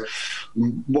board. So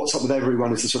What's Up With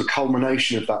Everyone is the sort of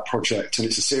culmination of that project, and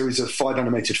it's a series of 5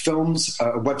 animated films,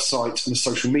 a website and a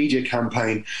social media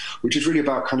campaign, which is really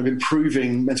about kind of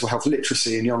improving mental health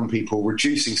literacy in young people,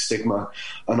 reducing stigma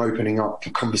and opening up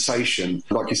conversation.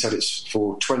 Like you said, it's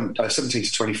for 17 to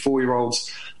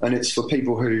 24-year-olds, and it's for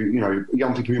people who,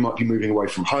 young people who might be moving away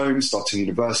from home, starting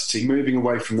university, moving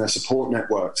away from their support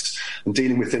networks and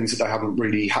dealing with things that they haven't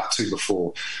really had to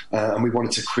before. And we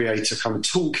wanted to create a kind of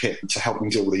toolkit to help them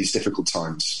deal with these difficult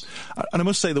times. And I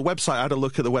must say, the website, I had a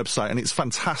look at the website, and it's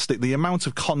fantastic. The amount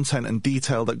of content and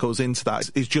detail that goes into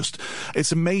that is just,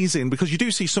 it's amazing, because you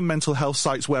do see some mental health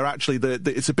sites where actually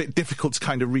it's a bit difficult to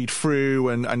kind of read through,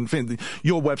 and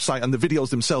your website and the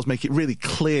videos themselves make it really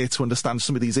clear to understand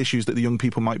some of these issues that the young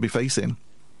people might be facing.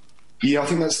 Yeah, I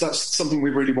think that's something we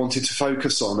really wanted to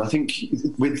focus on. I think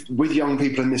with young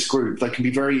people in this group, they can be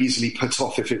very easily put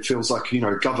off if it feels like,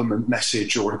 a government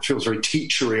message, or it feels very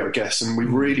teachery, I guess. And we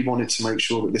really wanted to make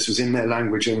sure that this was in their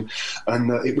language and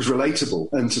that it was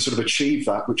relatable. And to sort of achieve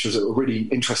that, which was a really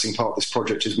interesting part of this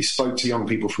project, is we spoke to young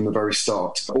people from the very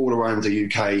start, all around the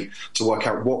UK, to work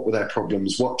out what were their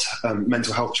problems, what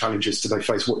mental health challenges do they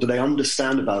face, what do they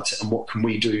understand about it, and what can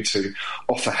we do to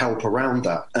offer help around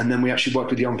that. And then we actually worked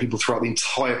with young people throughout the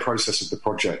entire process of the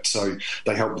project. So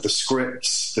they helped with the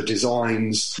scripts, the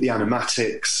designs, the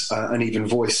animatics, and even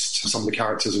voiced some of the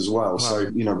characters as well. Wow.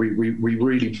 So, we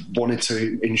really wanted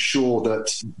to ensure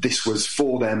that this was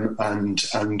for them and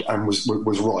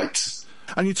was right.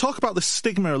 And you talk about the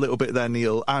stigma a little bit there,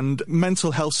 Neil, and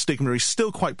mental health stigma is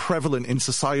still quite prevalent in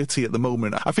society at the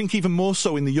moment. I think even more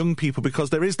so in the young people, because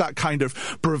there is that kind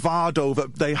of bravado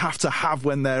that they have to have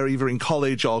when they're either in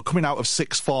college or coming out of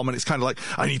sixth form, and it's kind of like,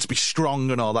 I need to be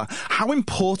strong and all that. How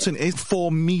important is it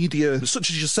for media such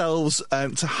as yourselves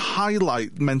to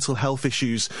highlight mental health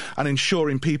issues and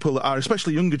ensuring people that are,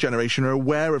 especially younger generation, are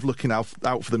aware of looking out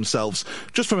for themselves,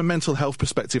 just from a mental health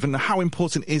perspective, and how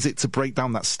important is it to break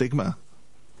down that stigma?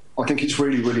 I think it's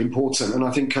really, really important. And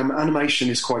I think animation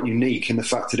is quite unique in the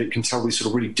fact that it can tell these sort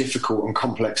of really difficult and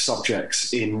complex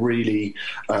subjects in really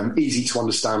easy to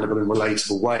understandable and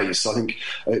relatable ways. So I think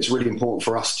it's really important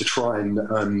for us to try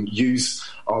and use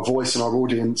our voice and our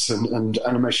audience and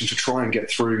animation to try and get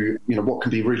through, what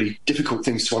can be really difficult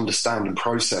things to understand and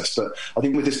process. But I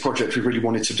think with this project, we really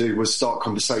wanted to do was start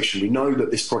conversation. We know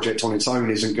that this project on its own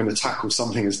isn't going to tackle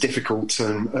something as difficult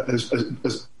and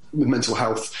as mental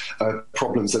health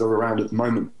problems that are around at the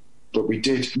moment. But we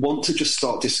did want to just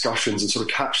start discussions and sort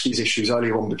of catch these issues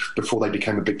earlier on before they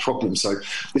became a big problem. So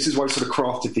this is why we sort of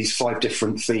crafted these 5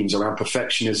 different themes around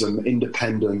perfectionism,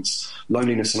 independence,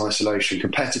 loneliness and isolation,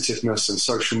 competitiveness and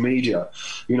social media.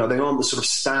 They aren't the sort of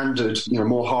standard,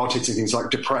 more hard-hitting things like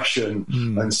depression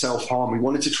and self-harm. We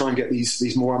wanted to try and get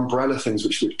these more umbrella things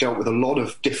which dealt with a lot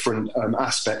of different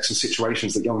aspects and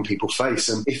situations that young people face.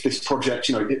 And if this project,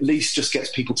 at least just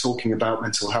gets people talking about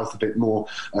mental health a bit more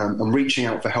and reaching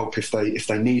out for help if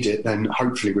they need it, then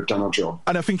hopefully we've done our job.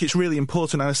 And I think it's really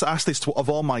important, and I ask this of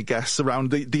all my guests,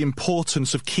 around the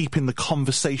importance of keeping the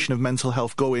conversation of mental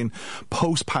health going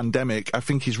post-pandemic. I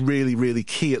think is really, really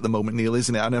key at the moment, Neil,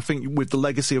 isn't it? And I think with the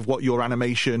legacy of what your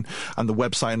animation and the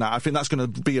website and that, I think that's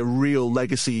going to be a real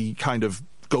legacy kind of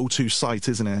go-to site,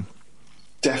 isn't it?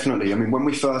 Definitely. I mean, when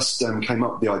we first came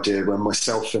up with the idea, when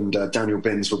myself and Daniel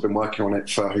Binns have been working on it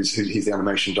he's the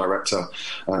animation director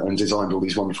and designed all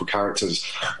these wonderful characters,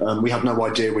 we had no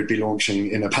idea we'd be launching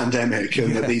in a pandemic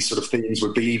and that these sort of themes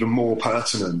would be even more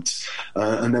pertinent.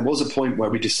 And there was a point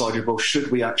where we decided, well, should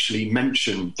we actually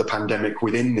mention the pandemic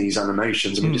within these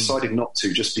animations? And we decided not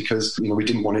to, just because, we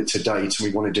didn't want it to date and we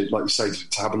wanted it, like you say,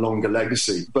 to have a longer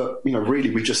legacy. But,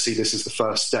 really, we just see this as the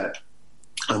first step.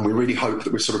 And we really hope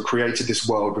that we've sort of created this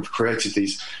world, we've created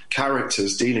these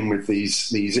characters dealing with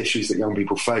these issues that young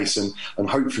people face, and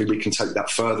hopefully we can take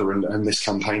that further and this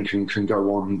campaign can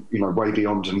go on, way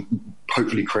beyond and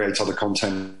hopefully create other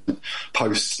content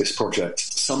post this project.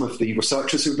 Some of the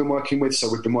researchers who we've been working with,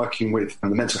 so we've been working with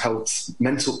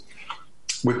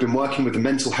We've been working with the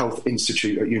Mental Health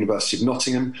Institute at University of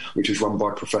Nottingham, which is run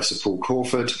by Professor Paul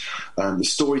Crawford, the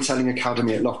Storytelling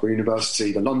Academy at Loughborough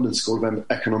University, the London School of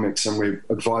Economics, and we're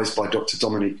advised by Dr.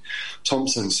 Dominic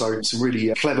Thompson. So some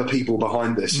really clever people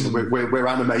behind this. We're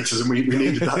animators, and we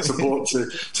needed that support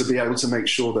to be able to make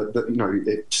sure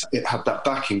that it had that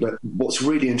backing. But what's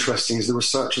really interesting is the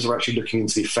researchers are actually looking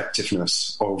into the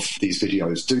effectiveness of these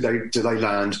videos. Do they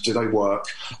land? Do they work?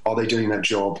 Are they doing their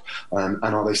job? And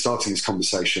are they starting this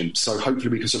conversation? So hopefully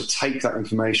we can sort of take that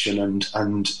information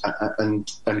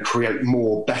and create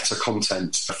more better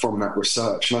content from that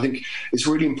research. And I think it's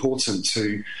really important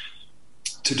to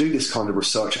do this kind of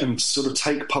research and sort of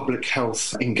take public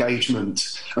health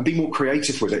engagement and be more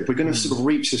creative with it. We're going to sort of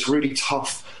reach this really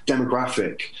tough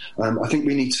demographic. I think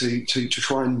we need to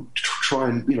try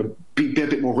and be a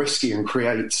bit more risky and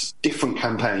create different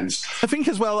campaigns. I think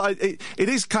as well, it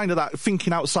is kind of that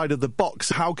thinking outside of the box.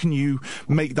 How can you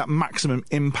make that maximum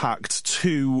impact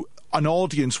to an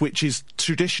audience which is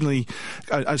traditionally,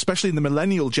 especially in the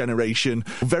millennial generation,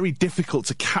 very difficult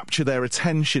to capture their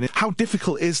attention? How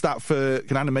difficult is that for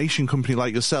an animation company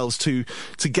like yourselves to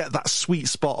get that sweet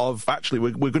spot of, actually,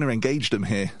 we're going to engage them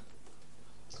here?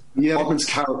 Yeah, Aardman's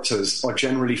characters are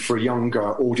generally for a younger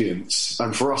audience,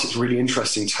 and for us it's really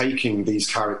interesting taking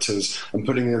these characters and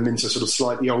putting them into sort of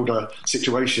slightly older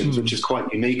situations, which is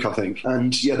quite unique, I think.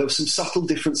 And yeah, there were some subtle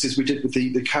differences we did with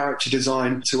the character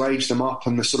design to age them up,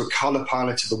 and the sort of colour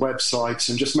palette of the website,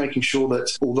 and just making sure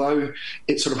that although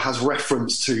it sort of has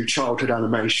reference to childhood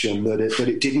animation, that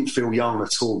it didn't feel young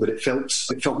at all, that it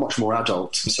felt much more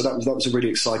adult. So that was a really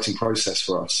exciting process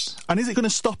for us. And is it going to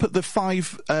stop at the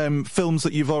 5 films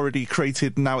that you've already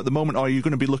created now at the moment, or are you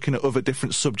going to be looking at other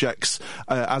different subjects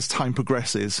as time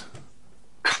progresses?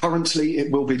 Currently,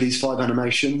 it will be these 5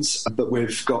 animations, but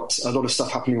we've got a lot of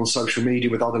stuff happening on social media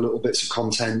with other little bits of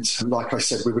content. Like I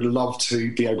said, we would love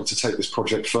to be able to take this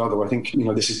project further. I think,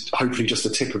 this is hopefully just the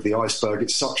tip of the iceberg.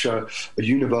 It's such a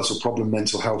universal problem,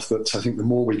 mental health, that I think the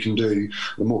more we can do,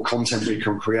 the more content we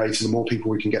can create, and the more people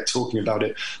we can get talking about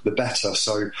it, the better.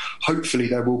 So hopefully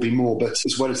there will be more. But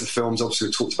as well as the films, obviously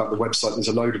we talked about the website. There's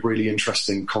a load of really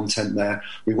interesting content there.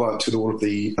 We worked with all of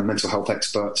the mental health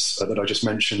experts that I just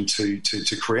mentioned to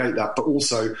create that, but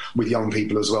also with young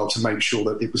people as well, to make sure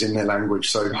that it was in their language.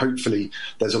 So hopefully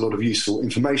there's a lot of useful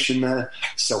information there,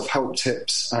 self-help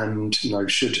tips, and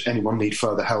should anyone need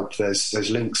further help, there's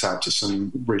links out to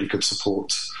some really good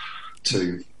support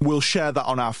too. We'll share that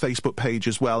on our Facebook page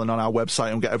as well and on our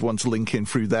website, and get everyone to link in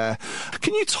through there.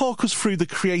 Can you talk us through the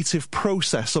creative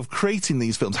process of creating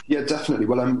these films? Yeah, definitely.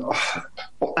 Well,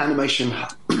 animation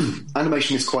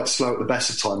is quite slow at the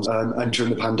best of times, and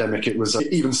during the pandemic it was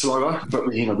even slower. But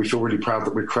we feel really proud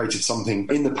that we created something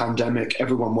in the pandemic.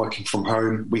 Everyone working from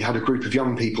home. We had a group of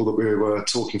young people that we were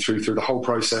talking through the whole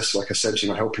process. Like I said,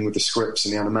 helping with the scripts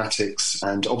and the animatics,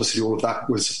 and obviously all of that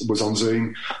was on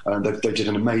Zoom. They did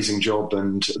an amazing job,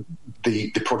 and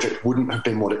the project wouldn't have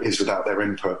been what it is without their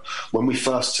input. When we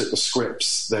first took the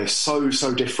scripts, they're so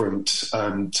different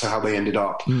to how they ended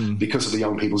up because of the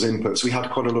young people's input. So we had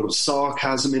quite a lot of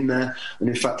sarcasm in there, and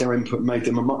in fact their input made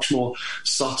them a much more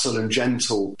subtle and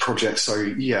gentle project. So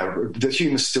yeah, the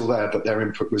humour's still there, but their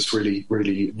input was really,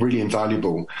 really, really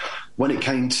invaluable. When it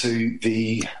came to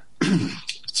the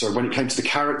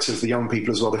characters, the young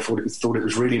people as well, they thought it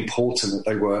was really important that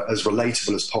they were as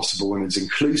relatable as possible and as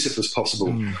inclusive as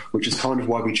possible, which is kind of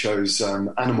why we chose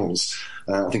animals.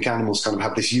 I think animals kind of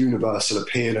have this universal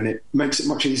appeal, and it makes it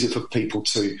much easier for people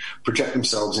to project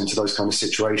themselves into those kind of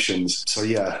situations. So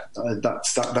yeah,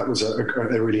 that was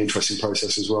a really interesting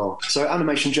process as well. So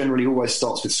animation generally always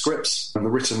starts with scripts and the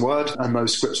written word, and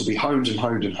those scripts will be honed and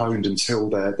honed and honed until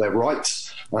they're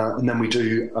right. And then we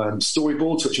do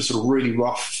storyboards, which are sort of really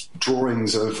rough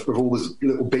drawings of all the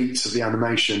little beats of the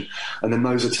animation, and then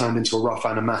those are turned into a rough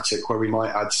animatic where we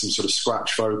might add some sort of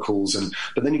scratch vocals,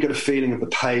 but then you get a feeling of the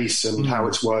pace and how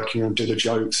it's working, and do the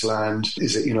jokes land?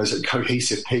 Is it a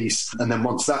cohesive piece? And then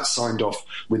once that's signed off,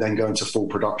 we then go into full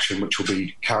production, which will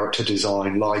be character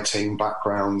design, lighting,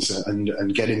 backgrounds,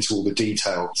 and get into all the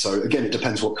detail. So again, it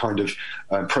depends what kind of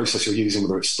process you're using,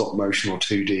 whether it's stop motion or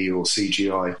 2D or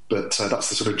CGI, but that's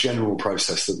the sort of general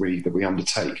process that we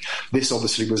undertake. This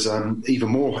obviously was even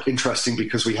more interesting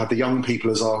because we had the young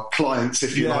people as our clients,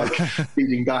 if you like,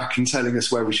 feeding back and telling us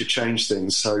where we should change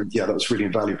things. So yeah, that was really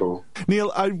invaluable.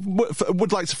 Neil, I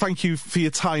would like to thank you for your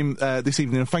time this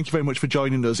evening, and thank you very much for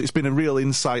joining us. It's been a real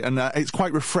insight, and it's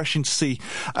quite refreshing to see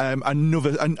a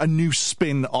new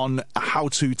spin on how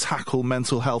to tackle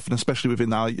mental health, and especially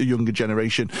within our younger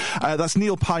generation. That's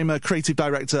Neil Peimer, Creative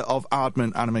Director of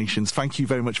Aardman Animations. Thank you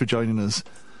very much for joining us.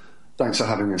 Thanks for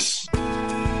having us.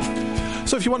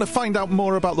 So if you want to find out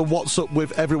more about the What's Up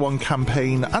With Everyone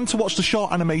campaign and to watch the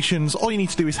short animations, all you need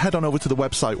to do is head on over to the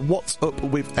website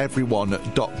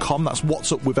whatsupwitheveryone.com. That's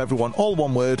whatsupwitheveryone, all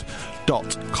one word,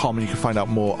 .com, and you can find out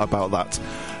more about that.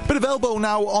 Bit of Elbow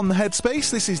now on the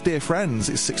Headspace. This is Dear Friends.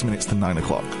 It's 6 minutes to 9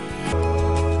 o'clock.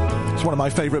 It's one of my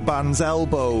favourite bands,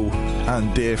 Elbow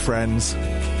and Dear Friends.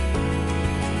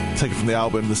 Taken from the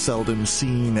album The Seldom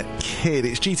Seen Kid.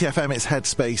 It's GTFM, it's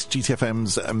Headspace,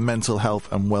 GTFM's mental health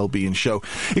and wellbeing show.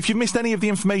 If you've missed any of the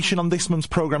information on this month's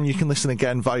programme, you can listen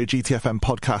again via GTFM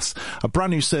Podcasts, a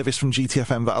brand new service from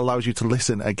GTFM that allows you to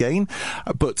listen again,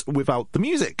 but without the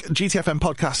music. GTFM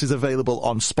Podcast is available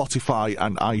on Spotify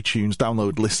and iTunes.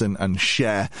 Download, listen and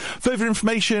share. Further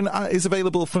information is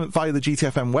available via the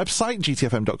GTFM website,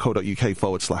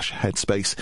 gtfm.co.uk/headspace.